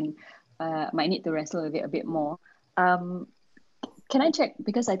quite long and might need to wrestle with it a bit more. Can I check,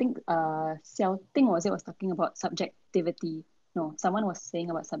 because I think Xiao Ting was talking about subjectivity. No, someone was saying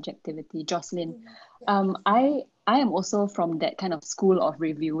about subjectivity, Jocelyn. I am also from that kind of school of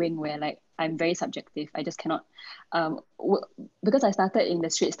reviewing where like I'm very subjective. I just cannot, because I started in the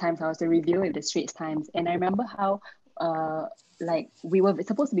Straits Times, I was the reviewer in the Straits Times. And I remember how like we were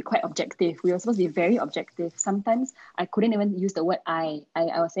supposed to be quite objective. We were supposed to be very objective. Sometimes I couldn't even use the word I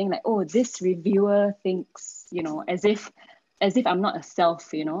was saying like, oh, this reviewer thinks, you know, as if I'm not a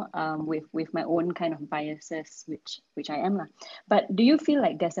self, you know, with my own kind of biases, which I am. But do you feel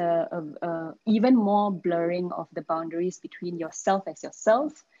like there's a even more blurring of the boundaries between yourself as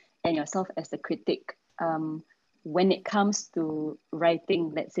yourself and yourself as the critic when it comes to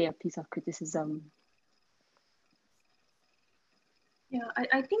writing, let's say, a piece of criticism? Yeah,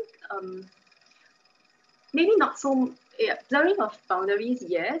 I think maybe not so, blurring of boundaries,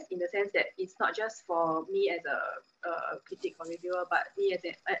 yes, in the sense that it's not just for me as a critic or reviewer, but me as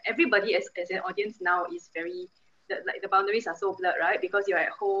everybody as an audience now is very, the boundaries are so blurred, right? Because you're at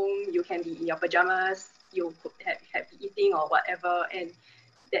home, you can be in your pajamas, you could have eating or whatever, and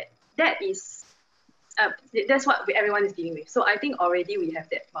that is, that's what everyone is dealing with. So I think already we have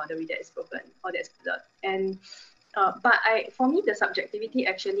that boundary that is broken or that's blurred. And but for me, the subjectivity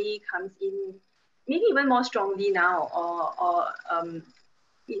actually comes in maybe even more strongly now, or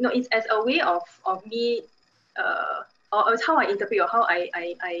you know, it's as a way of me, or it's how I interpret, or how I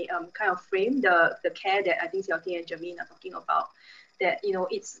kind of frame the care that I think Xiao Ting and Germaine are talking about. That, you know,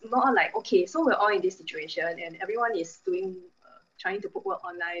 it's more like, okay, so we're all in this situation and everyone is doing trying to put work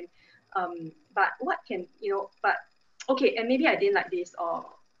online, but what can, you know, but okay, and maybe I didn't like this, or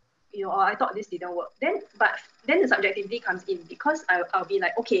you know, or I thought this didn't work. Then the subjectivity comes in, because I'll be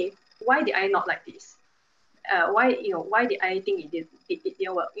like, okay, why did I not like this? Why did I think it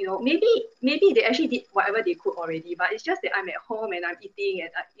didn't work? You know, maybe they actually did whatever they could already, but it's just that I'm at home and I'm eating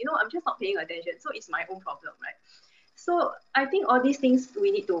and you know, I'm just not paying attention. So it's my own problem, right? So I think all these things we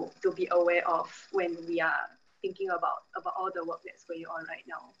need to be aware of when we are thinking about all the work that's going on right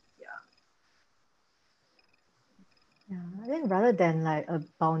now. Yeah, I think rather than like a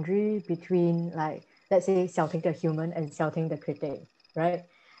boundary between, like, let's say Xiao Ting the human and Xiao Ting the critic, right?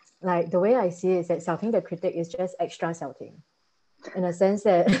 Like the way I see it is that Xiao Ting the critic is just extra Xiao Ting, in a sense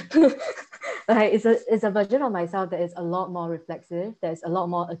that like it's a version of myself that is a lot more reflexive, that's a lot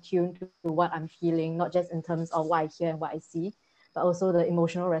more attuned to what I'm feeling, not just in terms of what I hear and what I see, but also the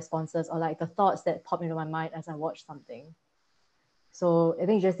emotional responses or like the thoughts that pop into my mind as I watch something. So I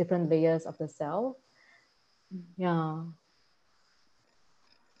think just different layers of the self. Yeah.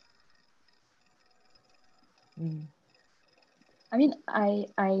 I mean,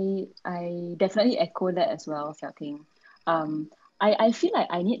 I definitely echo that as well, Xiao Ting. I feel like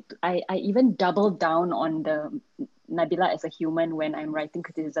I even double down on the Nabilah as a human when I'm writing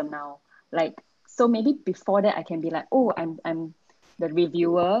criticism now. Like, so maybe before that I can be like, oh, I'm the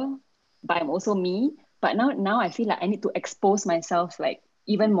reviewer, but I'm also me. But now I feel like I need to expose myself like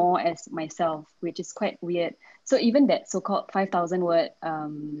even more as myself, which is quite weird. So even that so-called 5,000 word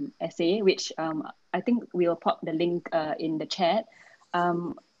essay, which I think we'll pop the link in the chat.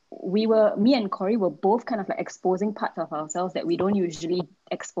 Me and Corey were both kind of like exposing parts of ourselves that we don't usually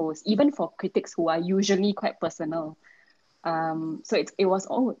expose, even for critics who are usually quite personal. So it was,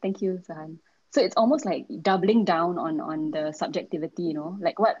 oh, thank you, Zahan. So it's almost like doubling down on the subjectivity, you know,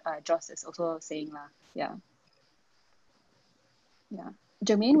 like what Joss is also saying lah. Yeah. Yeah.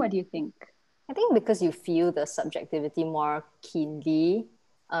 Germaine, what do you think? I think because you feel the subjectivity more keenly,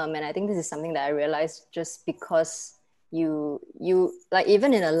 and I think this is something that I realized just because you like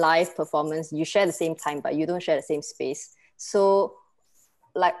even in a live performance, you share the same time, but you don't share the same space. So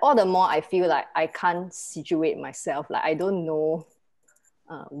like all the more I feel like I can't situate myself. Like I don't know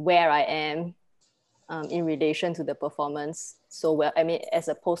where I am in relation to the performance so well. I mean, as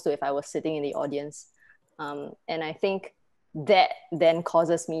opposed to if I was sitting in the audience. And I think that then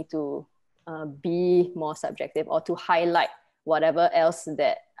causes me to be more subjective or to highlight whatever else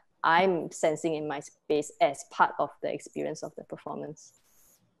that I'm sensing in my space as part of the experience of the performance.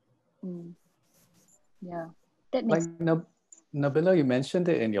 Yeah, that makes like Nabilah, you mentioned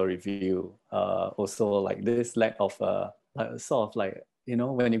it in your review. Also, like this lack of like, sort of like, you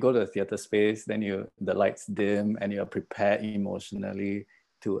know, when you go to a theater space, then the lights dim and you're prepared emotionally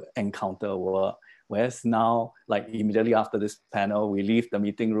to encounter work. Whereas now, like immediately after this panel, we leave the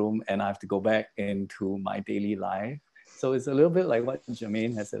meeting room and I have to go back into my daily life. So it's a little bit like what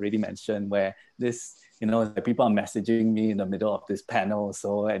Germaine has already mentioned, where this, you know, like people are messaging me in the middle of this panel,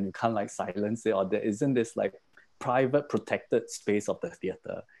 so, and you can't like silence it, or there isn't this like private protected space of the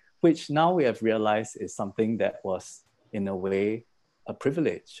theater, which now we have realized is something that was in a way a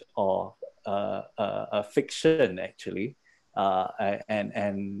privilege or a fiction actually.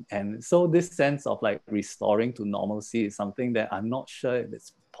 And so this sense of like restoring to normalcy is something that I'm not sure if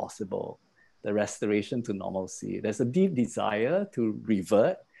it's possible. The restoration to normalcy. There's a deep desire to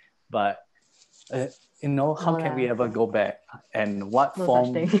revert, but you know, how can we ever go back? And what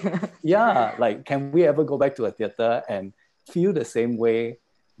form? Yeah, like can we ever go back to a theater and feel the same way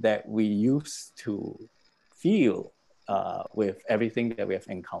that we used to feel with everything that we have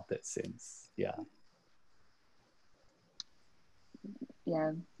encountered since? Yeah.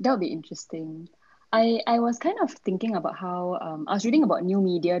 Yeah, that would be interesting. I was kind of thinking about how I was reading about new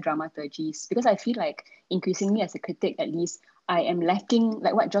media dramaturgies, because I feel like increasingly as a critic, at least, I am lacking,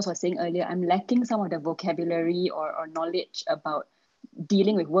 like what Joss was saying earlier, I'm lacking some of the vocabulary or knowledge about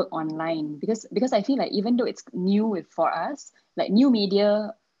dealing with work online, because I feel like even though it's new for us, like new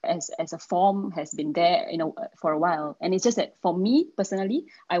media as a form has been there, you know, for a while, and it's just that for me personally,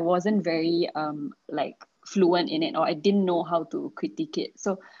 I wasn't very like fluent in it, or I didn't know how to critique it.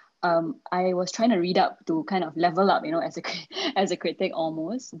 So I was trying to read up to kind of level up, you know, as a as a critic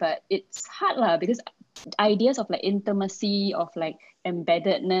almost, but it's hard lah, because ideas of like intimacy, of like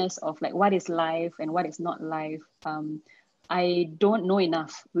embeddedness, of like what is life and what is not life, I don't know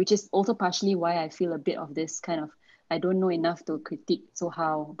enough, which is also partially why I feel a bit of this kind of, I don't know enough to critique, so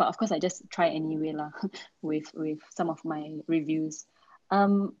how? But of course I just try anyway lah with some of my reviews.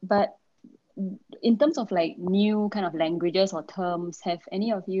 But in terms of like new kind of languages or terms,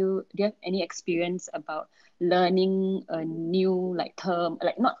 do you have any experience about learning a new like term,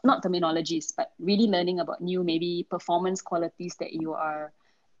 like not terminologies, but really learning about new maybe performance qualities that you are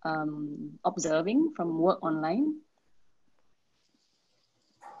observing from work online?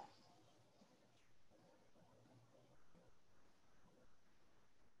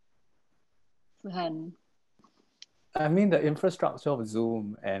 Zihan. I mean, the infrastructure of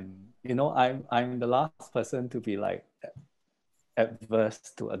Zoom, and you know, I'm the last person to be like adverse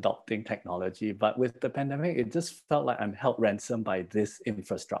to adopting technology, but with the pandemic, it just felt like I'm held ransom by this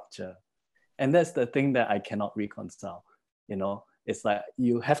infrastructure, and that's the thing that I cannot reconcile. You know, it's like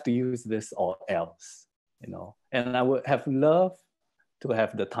you have to use this or else. You know, and I would have loved to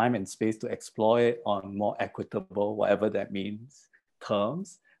have the time and space to explore it on more equitable, whatever that means,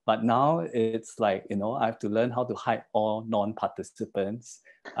 terms. But now it's like, you know, I have to learn how to hide all non-participants.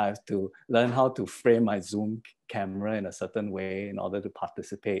 I have to learn how to frame my Zoom camera in a certain way in order to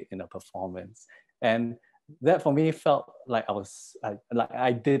participate in a performance. And that for me felt like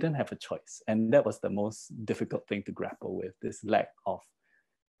I didn't have a choice. And that was the most difficult thing to grapple with, this lack of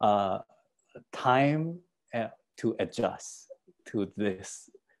time to adjust to this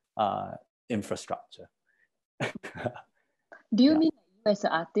infrastructure. Do you mean as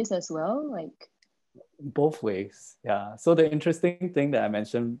an artist as well, like? Both ways, yeah. So the interesting thing that I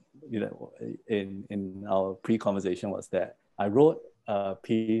mentioned, you know, in our pre-conversation was that I wrote a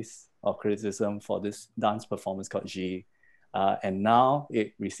piece of criticism for this dance performance called G, and now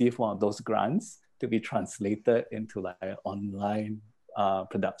it received one of those grants to be translated into like an online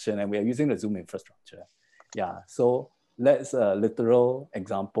production, and we are using the Zoom infrastructure. Yeah, so that's a literal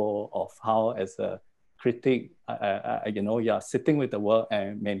example of how, as a critic, you know, you're sitting with the work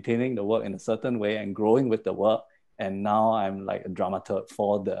and maintaining the work in a certain way and growing with the work, And now I'm like a dramaturg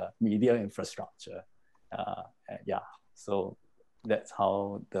for the media infrastructure. Yeah, so that's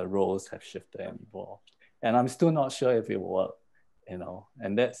how the roles have shifted and evolved. And I'm still not sure if it will work, you know,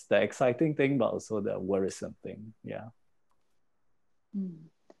 and that's the exciting thing, but also the worrisome thing. Yeah.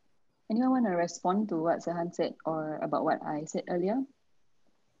 Anyone want to respond to what Zihan said or about what I said earlier?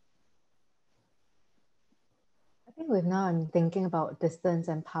 I think with now I'm thinking about distance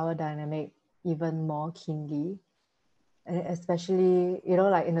and power dynamic even more keenly. And especially, you know,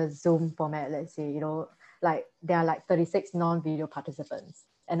 like in a Zoom format, let's say, you know, like there are like 36 non-video participants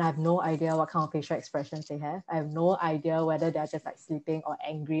and I have no idea what kind of facial expressions they have. I have no idea whether they're just like sleeping or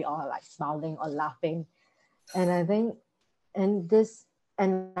angry or like smiling or laughing. And I think,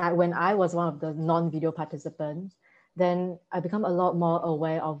 when I was one of the non-video participants, then I become a lot more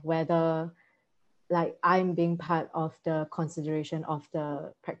aware of whether like I'm being part of the consideration of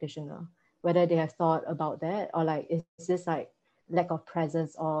the practitioner, whether they have thought about that, or like is this like lack of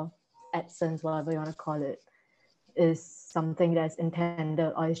presence or absence, whatever you want to call it, is something that's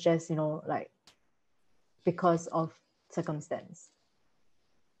intended, or it's just, you know, like because of circumstance.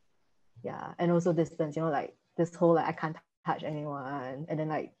 Yeah. And also distance, you know, like this whole like I can't touch anyone, and then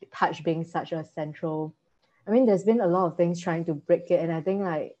like touch being such a central, I mean, there's been a lot of things trying to break it. And I think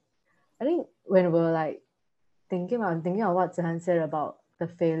when we're like thinking about what Zihan said about the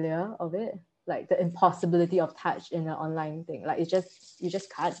failure of it, like the impossibility of touch in an online thing, like you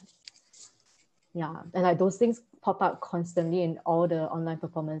just can't. Yeah. And like those things pop up constantly in all the online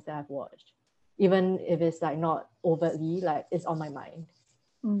performance that I've watched, even if it's like not overtly, like it's on my mind.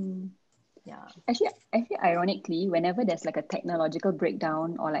 Yeah. Actually, ironically, whenever there's like a technological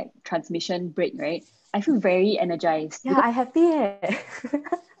breakdown or like transmission break, right, I feel very energized. Yeah, I happy. I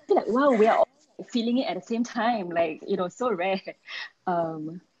feel like, wow, we are all feeling it at the same time. Like, you know, so rare.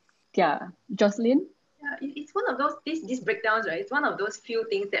 Yeah, Jocelyn? Yeah, it's one of those, these breakdowns, right? It's one of those few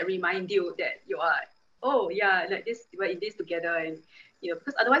things that remind you that you are, oh yeah, like this, we're in this together. And, you know,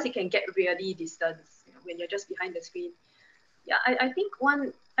 because otherwise it can get really distant, you know, when you're just behind the screen. Yeah, I think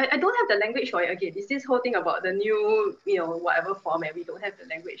I don't have the language for it again. It's this whole thing about the new, you know, whatever format, we don't have the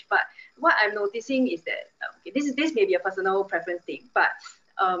language. But what I'm noticing is that, okay, this may be a personal preference thing, but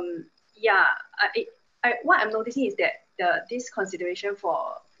yeah, what I'm noticing is that this consideration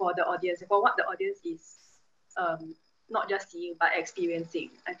for the audience, for what the audience is not just seeing but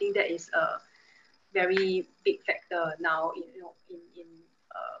experiencing, I think that is a very big factor now in, you know, in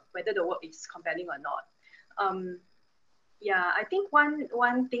whether the work is compelling or not. Yeah, I think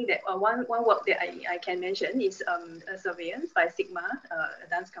one thing that one work that I can mention is a surveillance by Sigma, a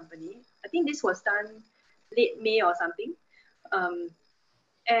dance company. I think this was done late May or something,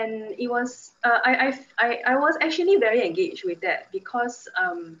 and it was I was actually very engaged with that because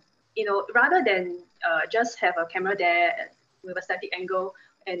you know, rather than just have a camera there with a static angle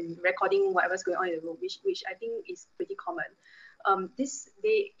and recording whatever's going on in the room, which I think is pretty common.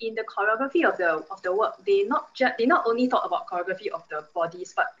 They in the choreography of the work, they not only thought about choreography of the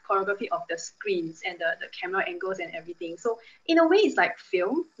bodies, but choreography of the screens and the camera angles and everything. So in a way, it's like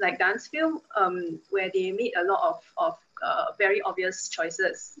film, like dance film, where they made a lot of very obvious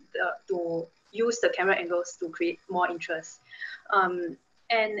choices to use the camera angles to create more interest. And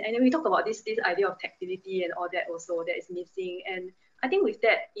we talk about this idea of tactility and all that also that is missing. And I think with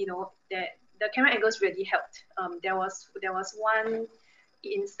that, you know, that the camera angles really helped. There was one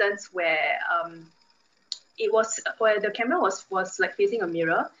instance where it was where the camera was like facing a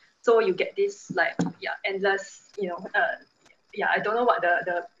mirror, so you get this like endless, you know, I don't know what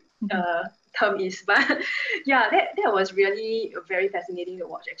the term is, but yeah, that was really very fascinating to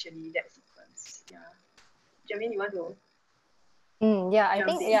watch actually, that sequence. Yeah, Germaine, you want to? Yeah,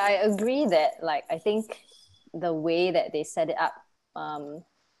 I agree that like I think the way that they set it up,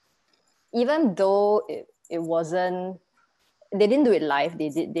 even though it wasn't, they didn't do it live,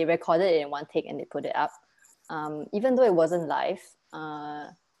 they recorded it in one take and they put it up. Even though it wasn't live,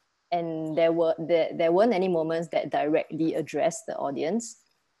 and there weren't any moments that directly addressed the audience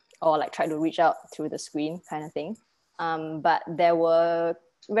or like tried to reach out through the screen kind of thing. But there were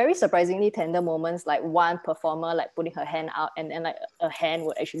very surprisingly tender moments, like one performer like putting her hand out and then like a hand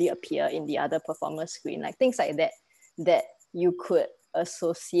would actually appear in the other performer's screen, like things like that you could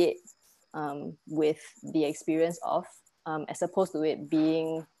associate with the experience of, as opposed to it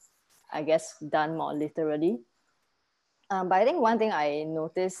being, I guess, done more literally. But I think one thing I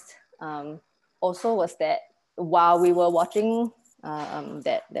noticed also was that while we were watching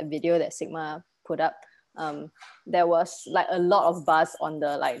that video that Sigma put up, there was like a lot of buzz on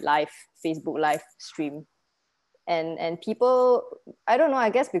the like live Facebook live stream And people, I don't know, I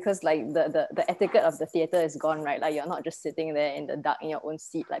guess because like the etiquette of the theater is gone, right? Like you're not just sitting there in the dark in your own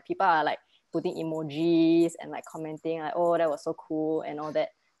seat. Like people are like putting emojis and like commenting like, oh, that was so cool and all that.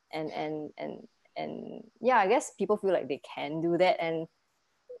 And yeah, I guess people feel like they can do that. And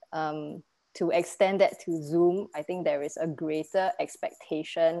to extend that to Zoom, I think there is a greater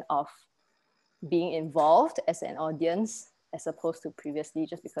expectation of being involved as an audience as opposed to previously,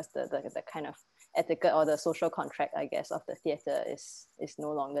 just because the kind of etiquette or the social contract, I guess, of the theater is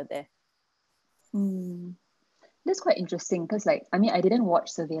no longer there. That's quite interesting because, like, I mean, I didn't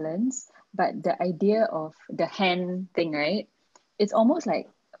watch Surveillance, but the idea of the hand thing, right? It's almost like,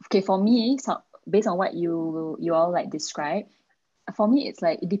 okay, for me, so based on what you all like describe, for me, it's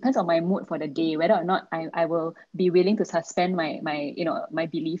like, it depends on my mood for the day, whether or not I will be willing to suspend my you know, my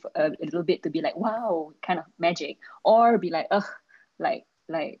belief a little bit to be like, wow, kind of magic, or be like, ugh, like,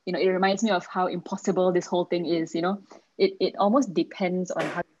 you know, it reminds me of how impossible this whole thing is, you know. It almost depends on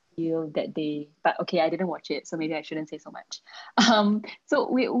how you feel that day. But okay, I didn't watch it, so maybe I shouldn't say so much. So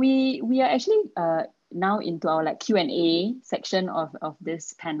we are actually now into our like Q&A section of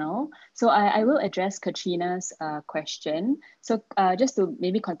this panel. So I will address Katrina's question. So just to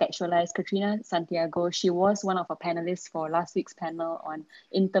maybe contextualize, Katrina Santiago, she was one of our panelists for last week's panel on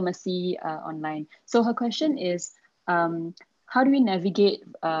intimacy online. So her question is, how do we navigate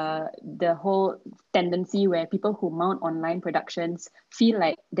the whole tendency where people who mount online productions feel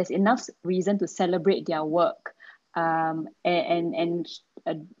like there's enough reason to celebrate their work?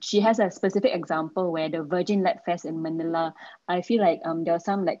 She has a specific example where the Virgin Lab Fest in Manila, I feel like there are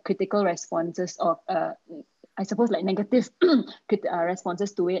some like critical responses of I suppose like negative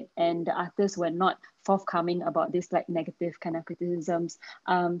responses to it, and the artists were not forthcoming about this like negative kind of criticisms.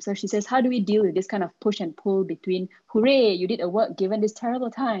 So she says, how do we deal with this kind of push and pull between, hooray, you did a work given these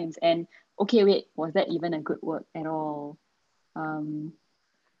terrible times, and okay, wait, was that even a good work at all?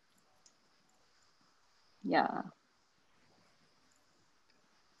 Yeah.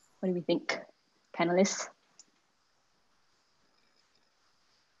 What do we think, panelists?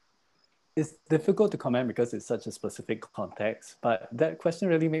 It's difficult to comment because it's such a specific context, but that question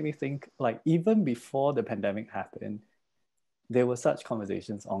really made me think, like, even before the pandemic happened, there were such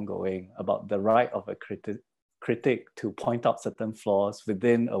conversations ongoing about the right of a critic to point out certain flaws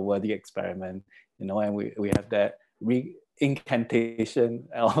within a worthy experiment, you know, and we have that incantation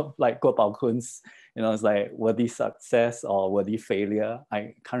of like Guo Baokun's, you know, it's like worthy success or worthy failure.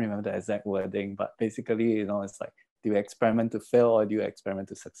 I can't remember the exact wording, but basically, you know, it's like, do you experiment to fail or do you experiment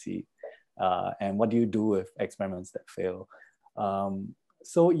to succeed? And what do you do with experiments that fail?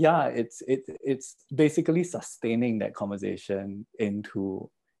 So yeah, it's basically sustaining that conversation into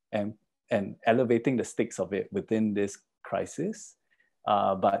and elevating the stakes of it within this crisis.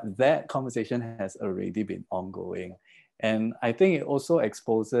 But that conversation has already been ongoing. And I think it also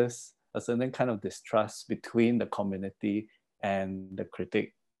exposes a certain kind of distrust between the community and the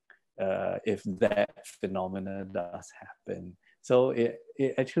critic if that phenomena does happen. So it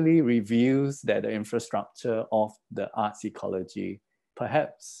actually reveals that the infrastructure of the arts ecology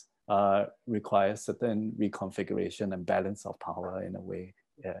perhaps requires certain reconfiguration and balance of power in a way,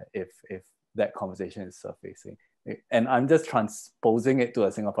 if that conversation is surfacing. And I'm just transposing it to a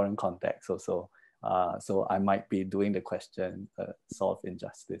Singaporean context also. So I might be doing the question sort of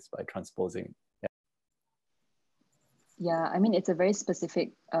injustice by transposing. Yeah, I mean, it's a very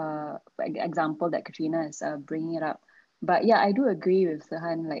specific example that Katrina is bringing it up. But yeah, I do agree with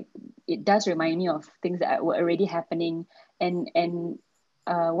Zihan. Like, it does remind me of things that were already happening, and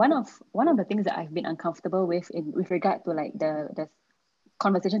one of the things that I've been uncomfortable with with regard to like the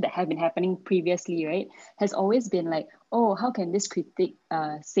conversations that have been happening previously, right, has always been like, oh, how can this critic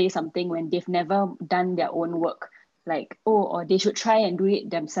say something when they've never done their own work? Like, oh, or they should try and do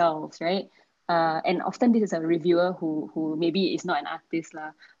it themselves, right? And often this is a reviewer who maybe is not an artist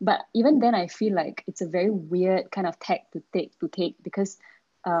lah. But even then, I feel like it's a very weird kind of tack to take because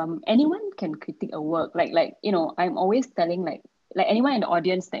anyone can critique a work. Like you know, I'm always telling like anyone in the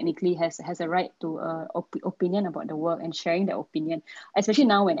audience technically has a right to opinion about the work and sharing their opinion. Especially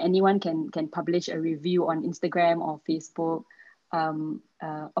now when anyone can publish a review on Instagram or Facebook.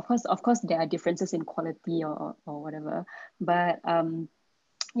 Of course, there are differences in quality or whatever, but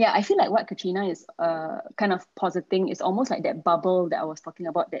yeah, I feel like what Katrina is kind of positing is almost like that bubble that I was talking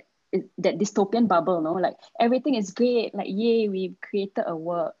about, that dystopian bubble, no? Like everything is great, like yay, we've created a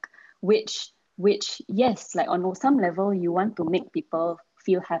work, which yes, like on some level you want to make people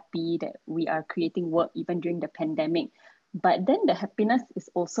feel happy that we are creating work even during the pandemic. But then the happiness is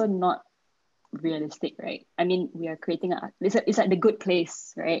also not realistic, right? I mean, we are creating it's like the good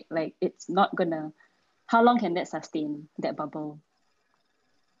place, right? Like it's not gonna how long can that sustain, that bubble?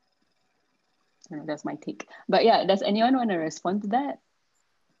 That's my take. But yeah, does anyone want to respond to that?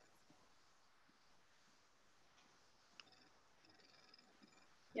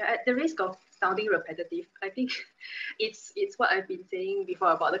 Yeah, at the risk of sounding repetitive, I think it's what I've been saying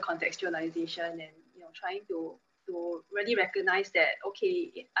before about the contextualization and trying to really recognize that,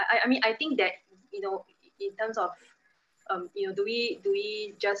 okay, I mean, I think that in terms of do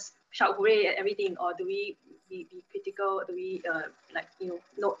we just shout hooray at everything, or do we be critical? Do we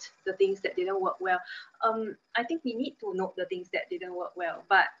note the things that didn't work well? I think we need to note the things that didn't work well,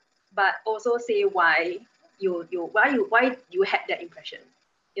 but also say why you had that impression.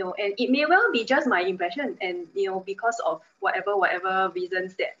 And it may well be just my impression, and because of whatever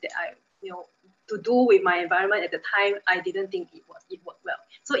reasons that I to do with my environment at the time, I didn't think it worked well.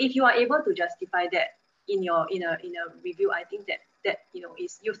 So if you are able to justify that in a review, I think that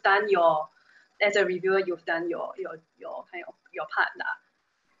is you've done your, as a reviewer, you've done your kind of your part lah.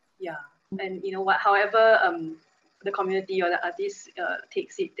 Yeah, and however the community or the artist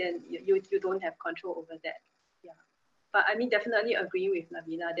takes it, then you don't have control over that. But I mean, definitely agree with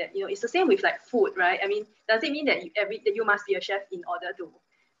Nabilah that it's the same with like food, right? I mean, does it mean that you must be a chef in order to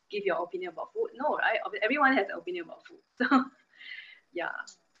give your opinion about food? No, right? Everyone has an opinion about food. So yeah,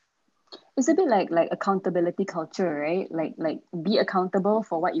 it's a bit like accountability culture, right? Like be accountable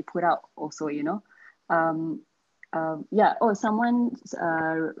for what you put out. Also, yeah. Oh, someone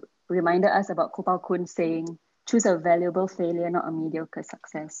reminded us about Kopal Kun saying, "Choose a valuable failure, not a mediocre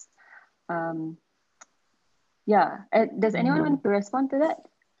success." Yeah, does anyone want to respond to that?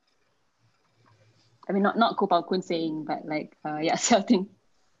 I mean, not Kopal Kun saying, but like, yeah, Xiao Ting.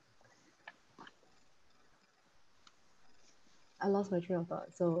 I lost my train of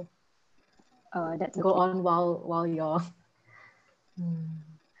thought, so that's go okay. on while you're.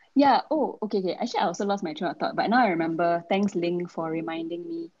 Yeah. Oh, okay. Actually, I also lost my train of thought, but now I remember. Thanks, Ling, for reminding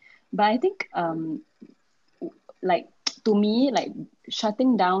me. But I think, like, to me, like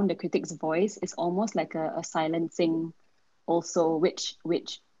shutting down the critic's voice is almost like a silencing also, which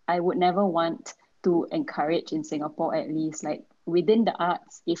I would never want to encourage in Singapore, at least, like within the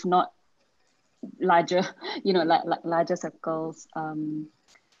arts, if not larger, larger circles.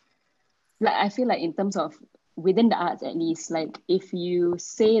 Like I feel like in terms of within the arts, at least, like if you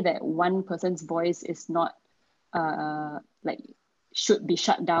say that one person's voice is not like should be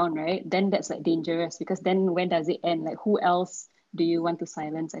shut down, right? Then that's like dangerous, because then when does it end? Like who else do you want to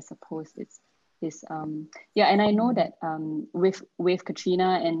silence? I suppose yeah. And I know that with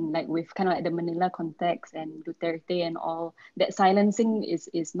Katrina and like with kind of like the Manila context and Duterte and all, that silencing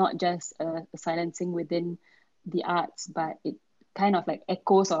is not just a silencing within the arts, but it kind of like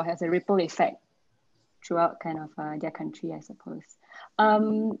echoes or has a ripple effect throughout kind of their country, I suppose.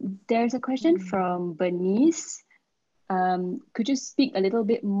 There's a question from Bernice. Could you speak a little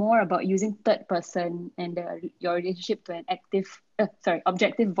bit more about using third person and your relationship to an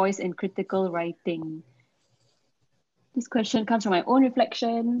objective voice in critical writing? This question comes from my own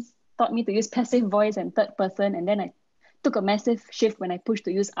reflections, taught me to use passive voice and third person, and then I took a massive shift when I pushed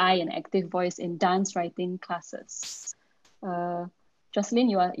to use I and active voice in dance writing classes. Jocelyn,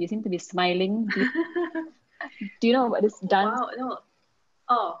 you seem to be smiling. Do you know about this dance? Wow, no.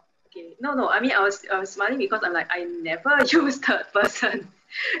 Oh, okay. No. I mean, I was smiling because I'm like, I never use third person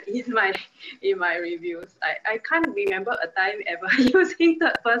in my reviews. I can't remember a time ever using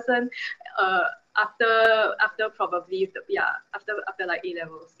third person after probably after like A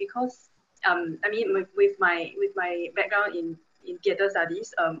levels, because I mean, with my background in theatre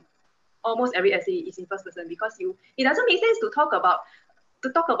studies, almost every essay is in first person, because it doesn't make sense to talk about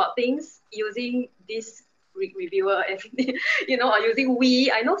things using this reviewer and or using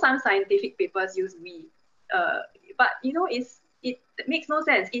we. I know some scientific papers use we, but it makes no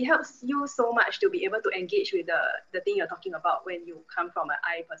sense. It helps you so much to be able to engage with the thing you're talking about when you come from an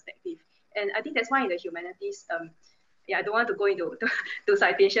I perspective. And I think that's why in the humanities, I don't want to go into to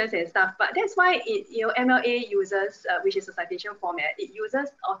citations and stuff, but that's why MLA uses, which is a citation format, it uses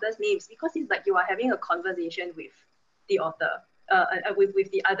authors' names, because it's like you are having a conversation with the author,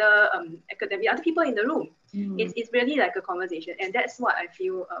 with the other academic, other people in the room. It's really like a conversation, and that's what I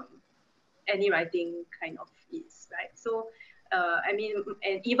feel any writing kind of is, right? So I mean,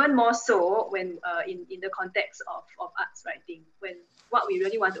 and even more so when in the context of arts writing, when what we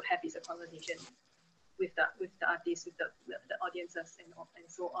really want to have is a conversation with the artists, with the audiences and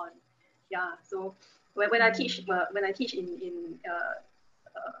so on. Yeah. So when I teach in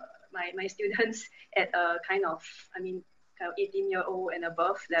my students at a kind of 18-year-old and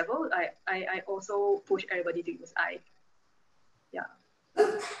above level, I also push everybody to use I. Yeah.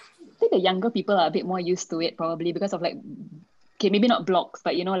 I think the younger people are a bit more used to it probably because of like, okay, maybe not blogs,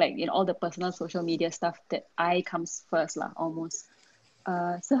 but you know, like in all the personal social media stuff that I comes first lah, almost.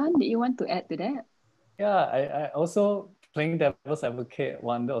 Zihan, did you want to add to that? Yeah, I also, playing devil's advocate,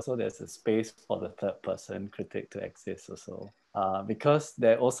 wonder also there's a space for the third person critic to exist also. Because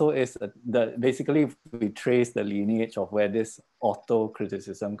there also is, basically if we trace the lineage of where this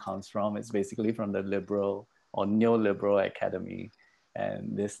auto-criticism comes from, it's basically from the liberal or neoliberal academy.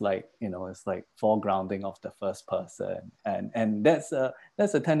 And this like, you know, it's like foregrounding of the first person. And that's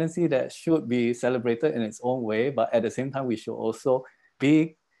a tendency that should be celebrated in its own way, but at the same time, we should also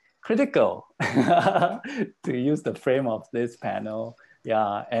be critical to use the frame of this panel.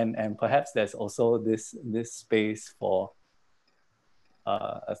 Yeah, and perhaps there's also this space for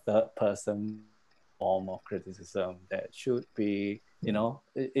a third person form of criticism that should be, you know,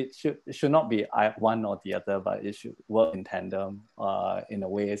 it should not be one or the other, but it should work in tandem in a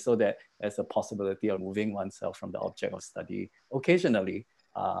way so that there's a possibility of moving oneself from the object of study occasionally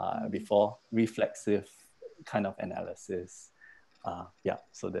before reflexive kind of analysis. Yeah,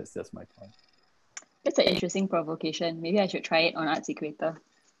 so that's just my point. That's an interesting provocation. Maybe I should try it on ArtsEquator.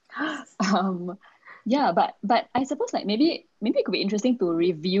 Yeah, but I suppose like maybe it could be interesting to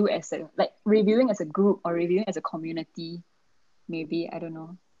review as a reviewing as a group or reviewing as a community. Maybe, I don't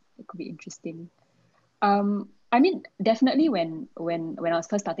know. It could be interesting. I mean, definitely when I was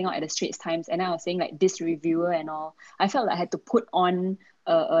first starting out at the Straits Times and I was saying like this reviewer and all, I felt like I had to put on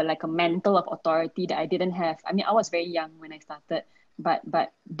like a mantle of authority that I didn't have. I mean, I was very young when I started, but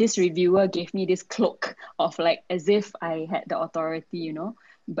this reviewer gave me this cloak of like as if I had the authority, you know.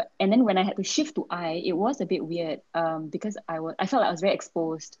 And then when I had to shift to it was a bit weird because I felt like I was very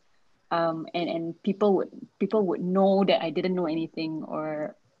exposed, and people would know that I didn't know anything,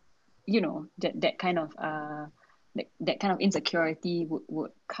 or you know, that kind of that kind of insecurity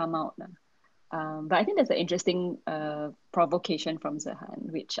would come out. But I think that's an interesting provocation from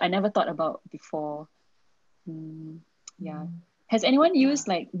Zihan, which I never thought about before. Yeah. Has anyone used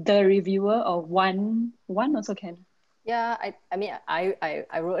like the reviewer or one also can? Yeah, I mean,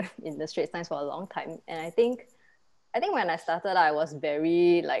 I wrote in the Straits Times for a long time, and I think when I started, I was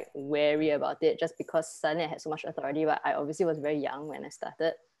very like wary about it just because suddenly I had so much authority, but I obviously was very young when I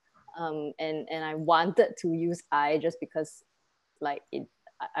started. And I wanted to use just because like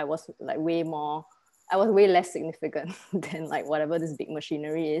I was like I was way less significant than like whatever this big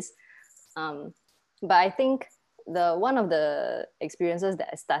machinery is. But I think one of the experiences that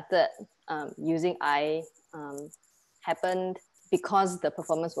I started using happened because the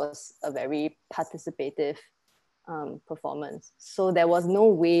performance was a very participative performance. So there was no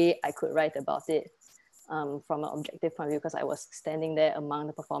way I could write about it from an objective point of view because I was standing there among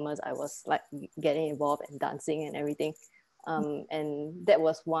the performers. I was like getting involved and dancing and everything. And that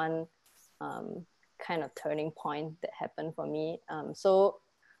was one kind of turning point that happened for me. So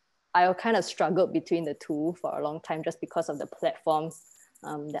I kind of struggled between the two for a long time just because of the platforms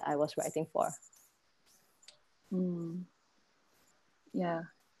that I was writing for. Yeah.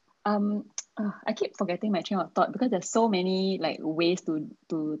 I keep forgetting my train of thought because there's so many like ways to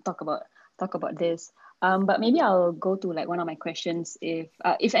talk about this. But maybe I'll go to like one of my questions. If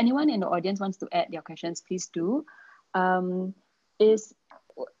anyone in the audience wants to add their questions, please do.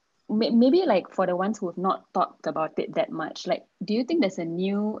 Maybe like for the ones who have not talked about it that much, like, do you think there's a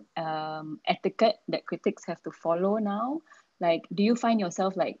new etiquette that critics have to follow now? Like, do you find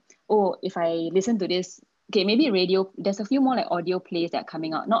yourself like, oh, if I listen to this, okay, maybe radio, there's a few more like audio plays that are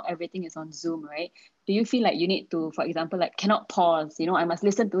coming out. Not everything is on Zoom, right? Do you feel like you need to, for example, like cannot pause, you know, I must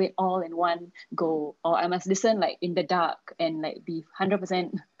listen to it all in one go, or I must listen like in the dark and like be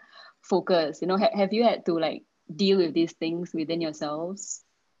 100% focused, you know? Have you had to like deal with these things within yourselves?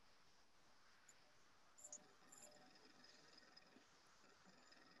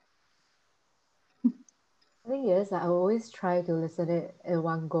 I think yes, I always try to listen it in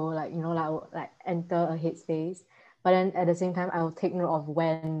one go, like, you know, like I will, like enter a headspace, but then at the same time I will take note of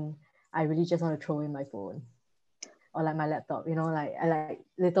when I really just want to throw in my phone or like my laptop, you know, like I like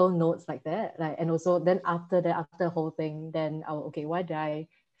little notes like that, like, and also then after the whole thing, then I will, okay, why did I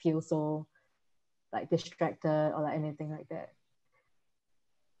feel so like distracted or like anything like that?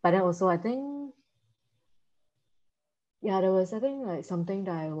 But then also I think, yeah, there was, I think, like something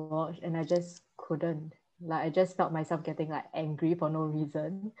that I watched and I just couldn't. Like I just felt myself getting like angry for no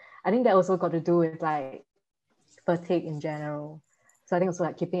reason. I think that also got to do with like fatigue in general. So I think also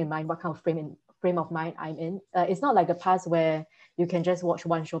like keeping in mind what kind of frame of mind I'm in. It's not like the past where you can just watch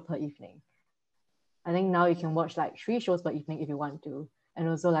one show per evening. I think now you can watch like 3 shows per evening if you want to, and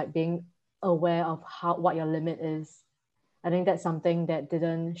also like being aware of what your limit is I think that's something that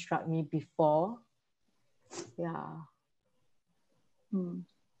didn't strike me before. Yeah.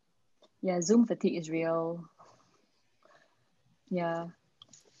 Yeah, Zoom fatigue is real. Yeah.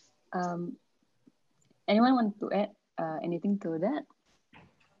 Anyone want to add anything to that?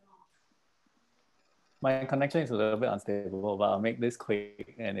 My connection is a little bit unstable, but I'll make this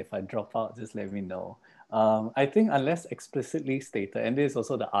quick. And if I drop out, just let me know. I think unless explicitly stated, and this is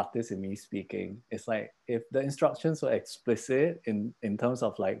also the artist in me speaking, it's like if the instructions were explicit in terms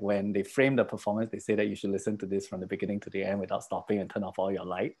of like when they frame the performance, they say that you should listen to this from the beginning to the end without stopping and turn off all your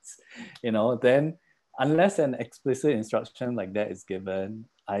lights, you know, then unless an explicit instruction like that is given,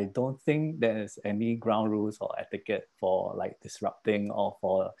 I don't think there's any ground rules or etiquette for like disrupting or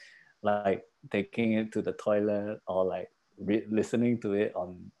for like taking it to the toilet or like listening to it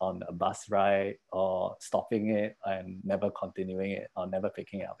on a bus ride or stopping it and never continuing it or never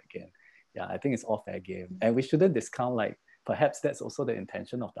picking it up again. Yeah, I think it's all fair game. And we shouldn't discount, like, perhaps that's also the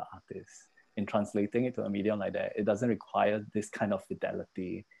intention of the artist in translating it to a medium like that. It doesn't require this kind of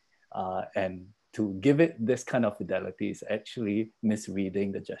fidelity. And to give it this kind of fidelity is actually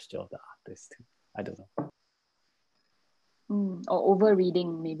misreading the gesture of the artist. I don't know. Or over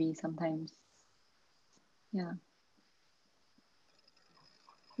reading maybe sometimes. Yeah.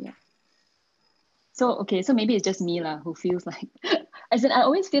 So, okay, so maybe it's just me who feels like, as in I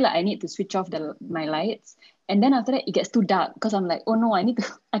always feel like I need to switch off my lights. And then after that, it gets too dark because I'm like, oh no,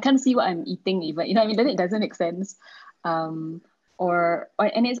 I can't see what I'm eating even. You know what I mean? Then it doesn't make sense. And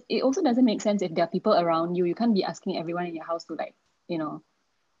it also doesn't make sense if there are people around you. You can't be asking everyone in your house to, like, you know,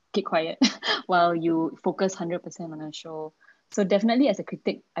 keep quiet while you focus 100% on a show. So definitely as a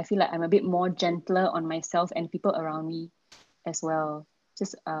critic, I feel like I'm a bit more gentler on myself and people around me as well.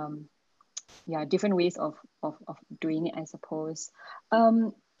 Just yeah, different ways of doing it, I suppose.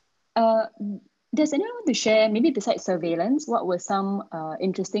 Does anyone want to share, maybe besides surveillance, what were some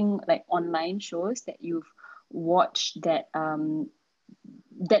interesting like online shows that you've watched that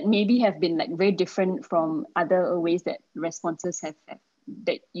that maybe have been like very different from other ways that responses have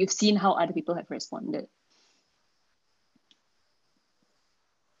that you've seen how other people have responded?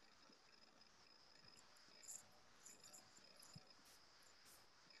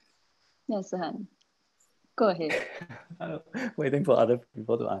 Yes, Zihan. Go ahead. Waiting for other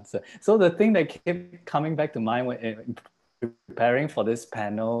people to answer. So the thing that kept coming back to mind when preparing for this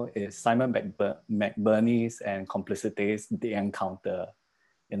panel is Simon McBurney's and Complicity's The Encounter.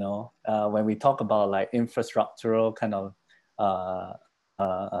 You know, when we talk about like infrastructural kind of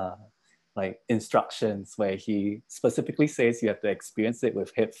like instructions where he specifically says you have to experience it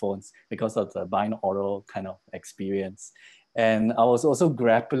with headphones because of the binaural kind of experience. And I was also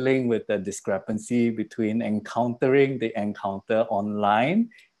grappling with the discrepancy between encountering the encounter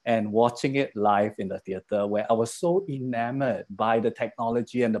online and watching it live in the theater, where I was so enamored by the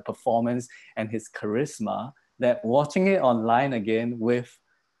technology and the performance and his charisma that watching it online again with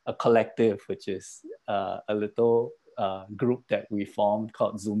a collective, which is a little group that we formed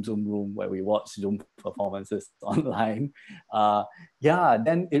called Zoom Room, where we watch Zoom performances online. Yeah,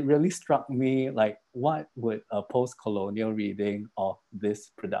 then it really struck me like, what would a post-colonial reading of this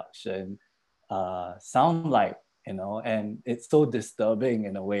production sound like? You know, and it's so disturbing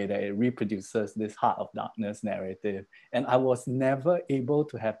in a way that it reproduces this Heart of Darkness narrative. And I was never able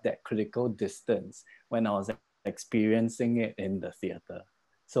to have that critical distance when I was experiencing it in the theater.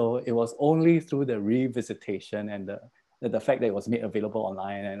 So it was only through the revisitation and the fact that it was made available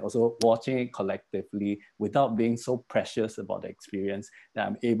online and also watching it collectively without being so precious about the experience that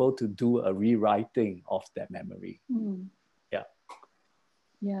I'm able to do a rewriting of that memory. Yeah.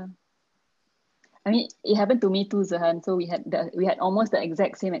 Yeah. I mean, it happened to me too, Zihan. So we had almost the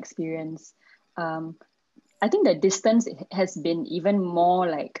exact same experience. I think the distance has been even more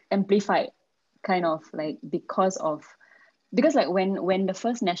like amplified, kind of like because like when the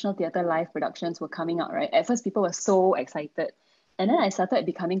first National Theatre live productions were coming out, right? At first people were so excited. And then I started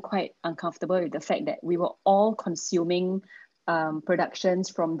becoming quite uncomfortable with the fact that we were all consuming productions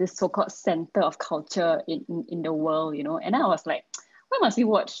from this so-called center of culture in the world, you know? And I was like, why must we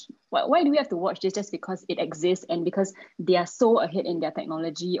watch? Why do we have to watch this just because it exists and because they are so ahead in their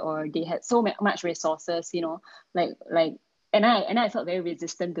technology or they had so much resources, you know? And I felt very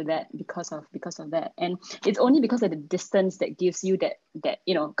resistant to that because of that. And it's only because of the distance that gives you that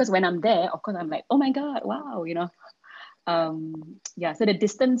you know, because when I'm there, of course I'm like, oh my God, wow, you know. Yeah, so the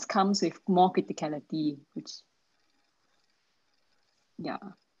distance comes with more criticality, which, yeah.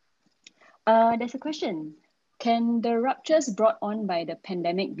 There's a question. Can the ruptures brought on by the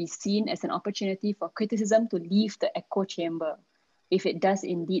pandemic be seen as an opportunity for criticism to leave the echo chamber, if it does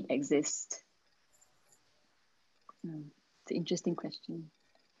indeed exist? It's an interesting question.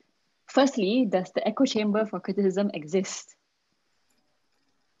 Firstly, does the echo chamber for criticism exist?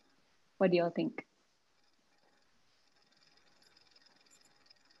 What do y'all think?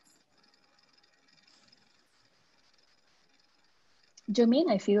 Germaine,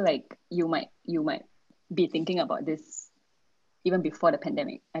 I feel like you might be thinking about this even before the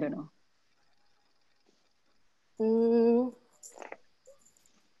pandemic. I don't know.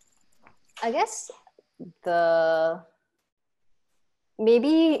 I guess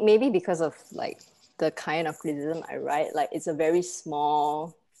maybe because of like the kind of criticism I write, like it's a very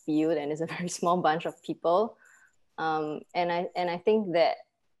small field and it's a very small bunch of people, and I think that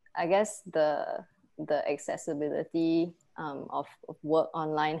I guess the accessibility of work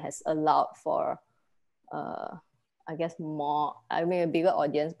online has allowed for I guess more, I mean, a bigger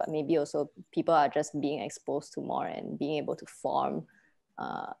audience, but maybe also people are just being exposed to more and being able to form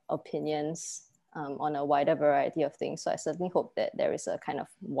opinions on a wider variety of things. So I certainly hope that there is a kind of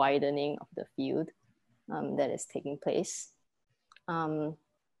widening of the field that is taking place.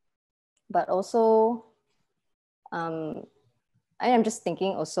 But also, I am just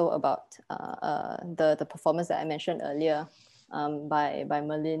thinking also about the performance that I mentioned earlier by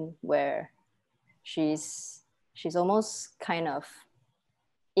Merlin, where she's almost kind of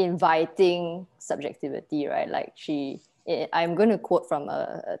inviting subjectivity, right? Like I'm going to quote from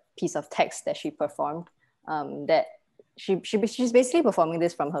a piece of text that she performed, that she's basically performing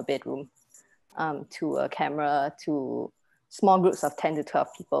this from her bedroom to a camera, to small groups of 10 to 12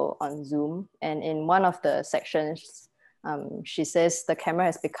 people on Zoom. And in one of the sections, she says, the camera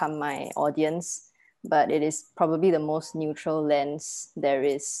has become my audience, but it is probably the most neutral lens there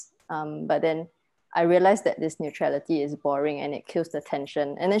is. But then I realized that this neutrality is boring and it kills the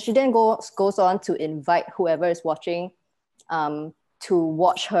tension. And then she then goes on to invite whoever is watching to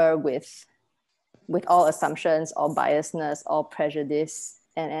watch her with all assumptions or biasness or prejudice.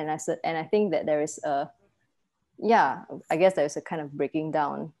 And I think that there is I guess there's a kind of breaking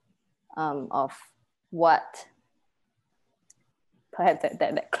down of what perhaps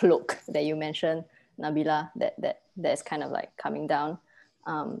that cloak that you mentioned, Nabilah, that's kind of like coming down.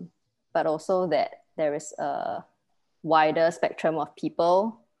 But also that there is a wider spectrum of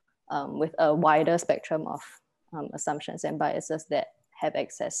people with a wider spectrum of assumptions and biases that have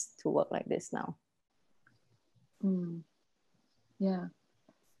access to work like this now. Yeah.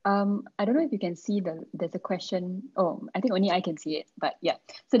 I don't know if you can see there's a question. Oh, I think only I can see it, but yeah.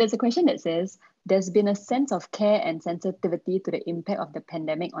 So there's a question that says, there's been a sense of care and sensitivity to the impact of the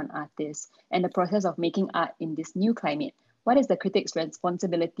pandemic on artists and the process of making art in this new climate. What is the critic's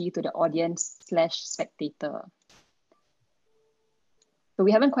responsibility to the audience/spectator? So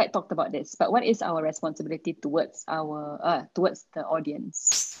we haven't quite talked about this, but what is our responsibility towards the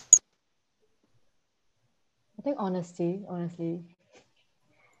audience? I think honestly,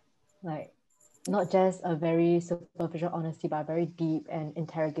 like not just a very superficial honesty, but a very deep and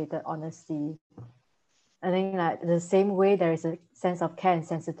interrogated honesty. I think like the same way there is a sense of care and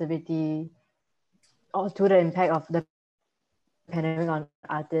sensitivity to the impact of the pandemic on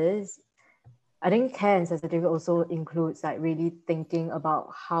artists, I think care and sensitivity also includes like really thinking about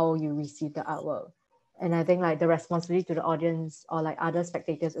how you receive the artwork. And I think like the responsibility to the audience or like other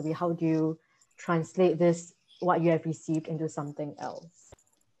spectators will be, how do you translate this, what you have received, into something else?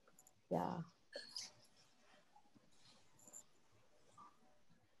 Yeah.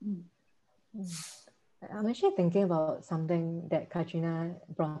 I'm actually thinking about something that Katrina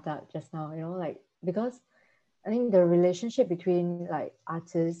brought up just now, you know, like, because I think the relationship between like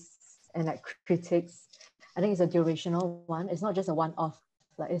artists and like critics, I think it's a durational one. It's not just a one-off.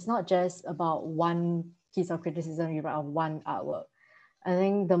 Like, it's not just about one piece of criticism you write of one artwork. I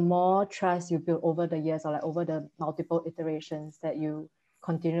think the more trust you build over the years, or like over the multiple iterations that you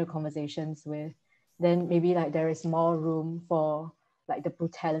continue conversations with, then maybe like there is more room for like the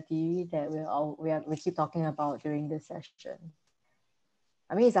brutality that we keep talking about during this session.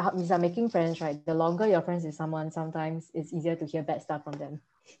 I mean, it's like making friends, right? The longer you're friends with someone, sometimes it's easier to hear bad stuff from them.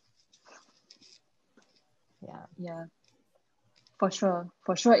 Yeah. For sure.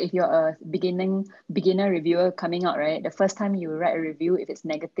 If you're a beginner reviewer coming out, right? The first time you write a review, if it's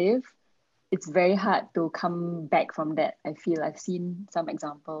negative, it's very hard to come back from that. I feel I've seen some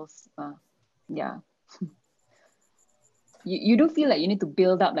examples. Yeah. You do feel like you need to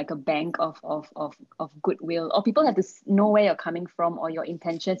build up like a bank of goodwill, or people have to know where you're coming from, or your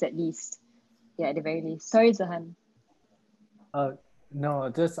intentions at least. Yeah, at the very least. Sorry, Zihan. No,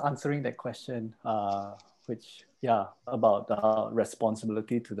 just answering that question, which, about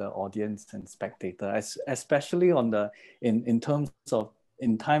responsibility to the audience and spectator, especially on in terms of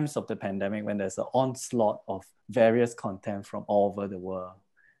in times of the pandemic, when there's an onslaught of various content from all over the world,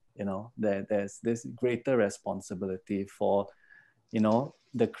 you know, there's this greater responsibility for, you know,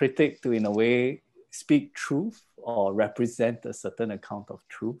 the critic to, in a way, speak truth or represent a certain account of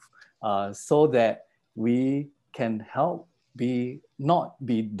truth, so that we can help not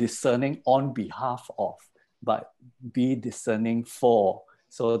be discerning on behalf of, but be discerning for,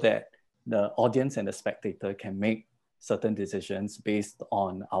 so that the audience and the spectator can make certain decisions based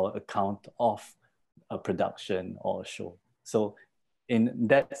on our account of a production or a show. So in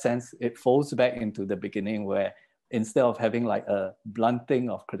that sense, it falls back into the beginning, where instead of having like a blunting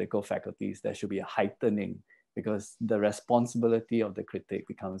of critical faculties, there should be a heightening, because the responsibility of the critic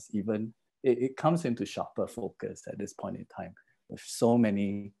becomes it comes into sharper focus at this point in time, with so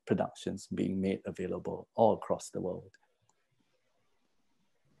many productions being made available all across the world.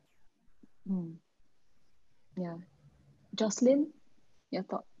 Yeah. Jocelyn, your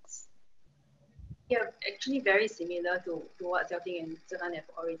thoughts? Yeah, actually very similar to what Xiao Ting and Zihan have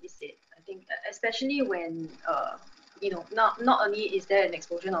already said. I think especially when, you know, not only is there an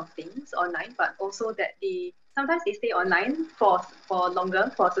explosion of things online, but also that sometimes they stay online for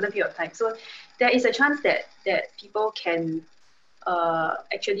longer, for a certain period of time. So there is a chance that people can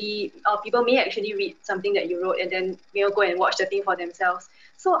people may actually read something that you wrote and then go and watch the thing for themselves.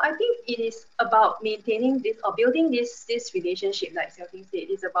 So I think it is about maintaining this or building this relationship, like Xiao Ting said.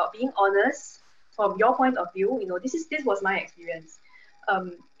 It's about being honest from your point of view. You know, this was my experience,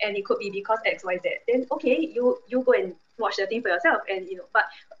 and it could be because X, Y, Z. Then okay, you go and watch the thing for yourself, and you know, but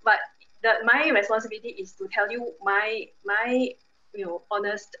my responsibility is to tell you my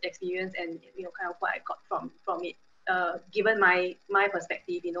honest experience and kind of what I got from it. Given my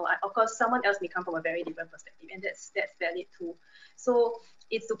perspective, of course, someone else may come from a very different perspective, and that's valid too. So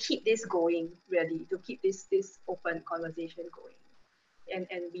it's to keep this going, really, to keep this open conversation going, and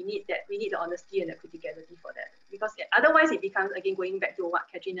we need the honesty and the criticality for that, because otherwise it becomes, again, going back to what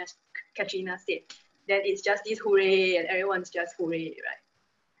Katrina said, then it's just this hooray and everyone's just hooray, right?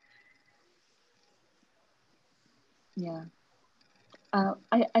 Yeah,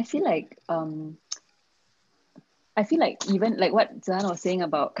 I feel like even like what Zihan was saying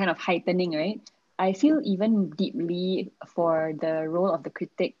about kind of heightening, right? I feel even deeply for the role of the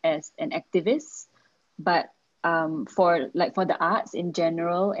critic as an activist, but for the arts in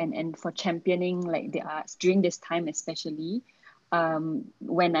general, and for championing like the arts during this time, especially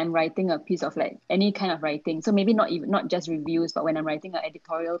when I'm writing a piece of like any kind of writing. So maybe not just reviews, but when I'm writing an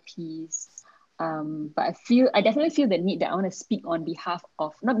editorial piece. But I definitely feel the need that I want to speak on behalf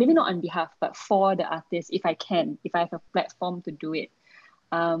of, maybe not on behalf, but for the artist, if I have a platform to do it.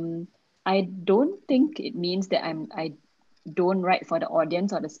 I don't think it means that I don't write for the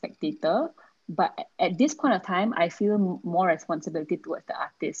audience or the spectator, but at this point of time, I feel more responsibility towards the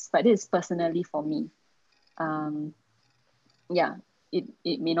artist. But this is personally for me. Yeah,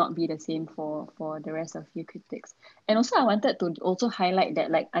 it may not be the same for the rest of you critics. And also I wanted to also highlight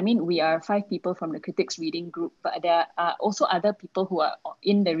that, like, I mean, we are 5 people from the critics reading group, but there are also other people who are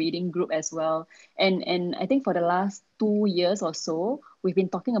in the reading group as well. And I think for the last 2 years or so, we've been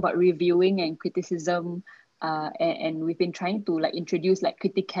talking about reviewing and criticism, and we've been trying to like introduce like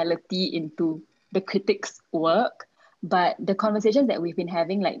criticality into the critics' work. But the conversations that we've been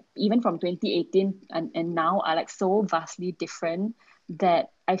having, like even from 2018 and now, are like so vastly different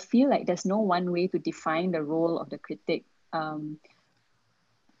that I feel like there's no one way to define the role of the critic.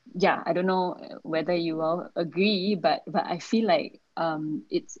 Yeah, I don't know whether you all agree, but I feel like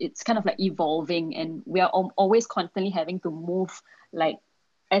it's kind of like evolving, and we are always constantly having to move like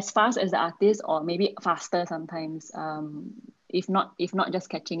as fast as the artist, or maybe faster sometimes, if not just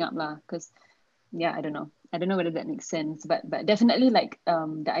catching up lah. Because yeah, I don't know whether that makes sense, but definitely like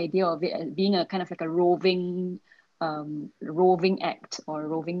the idea of it as being a kind of like a roving act or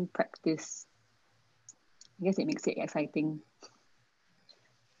roving practice, I guess it makes it exciting.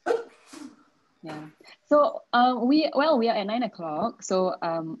 Yeah. So we are at 9 o'clock, so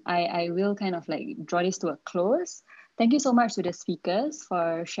I will kind of like draw this to a close. Thank you so much to the speakers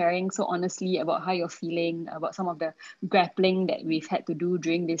for sharing so honestly about how you're feeling about some of the grappling that we've had to do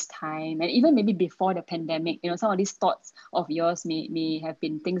during this time, and even maybe before the pandemic. Some of these thoughts of yours may have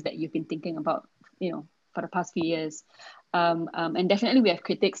been things that you've been thinking about, for the past few years. And definitely we have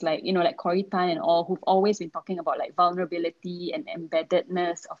critics like, like Corey Tan and all, who've always been talking about like vulnerability and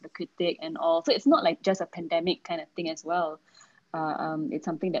embeddedness of the critic and all. So it's not like just a pandemic kind of thing as well. It's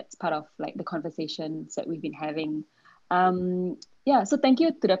something that's part of like the conversations that we've been having. Yeah, so thank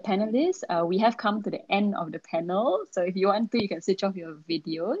you to the panelists. We have come to the end of the panel. So if you want to, you can switch off your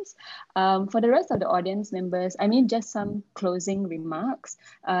videos. For the rest of the audience members, I mean, just some closing remarks.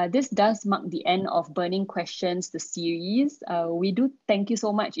 This does mark the end of Burning Questions, the series. We do thank you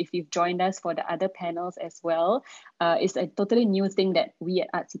so much if you've joined us for the other panels as well. It's a totally new thing that we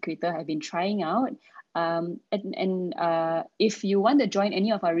at ArtsEquator have been trying out. If you want to join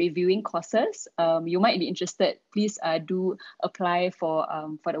any of our reviewing courses, you might be interested, please do apply for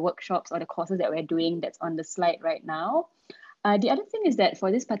the workshops or the courses that we're doing that's on the slide right now. The other thing is that for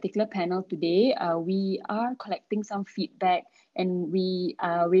this particular panel today, we are collecting some feedback, and we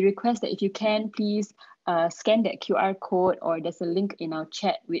request that if you can, please scan that QR code, or there's a link in our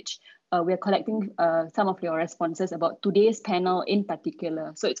chat, which we're collecting some of your responses about today's panel in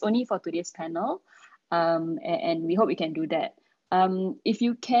particular. So it's only for today's panel. And we hope we can do that. If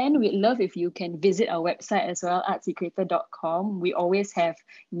you can, we'd love if you can visit our website as well, ArtsEquator.com. We always have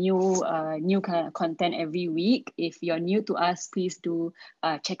new kind of content every week. If you're new to us, please do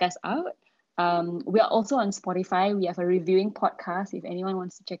check us out. We are also on Spotify. We have a reviewing podcast. If anyone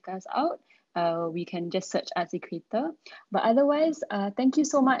wants to check us out, we can just search ArtsEquator. But otherwise, thank you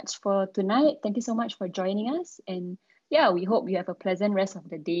so much for tonight. Thank you so much for joining us. And yeah, we hope you have a pleasant rest of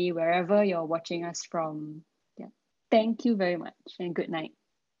the day wherever you're watching us from. Yeah. Thank you very much and good night.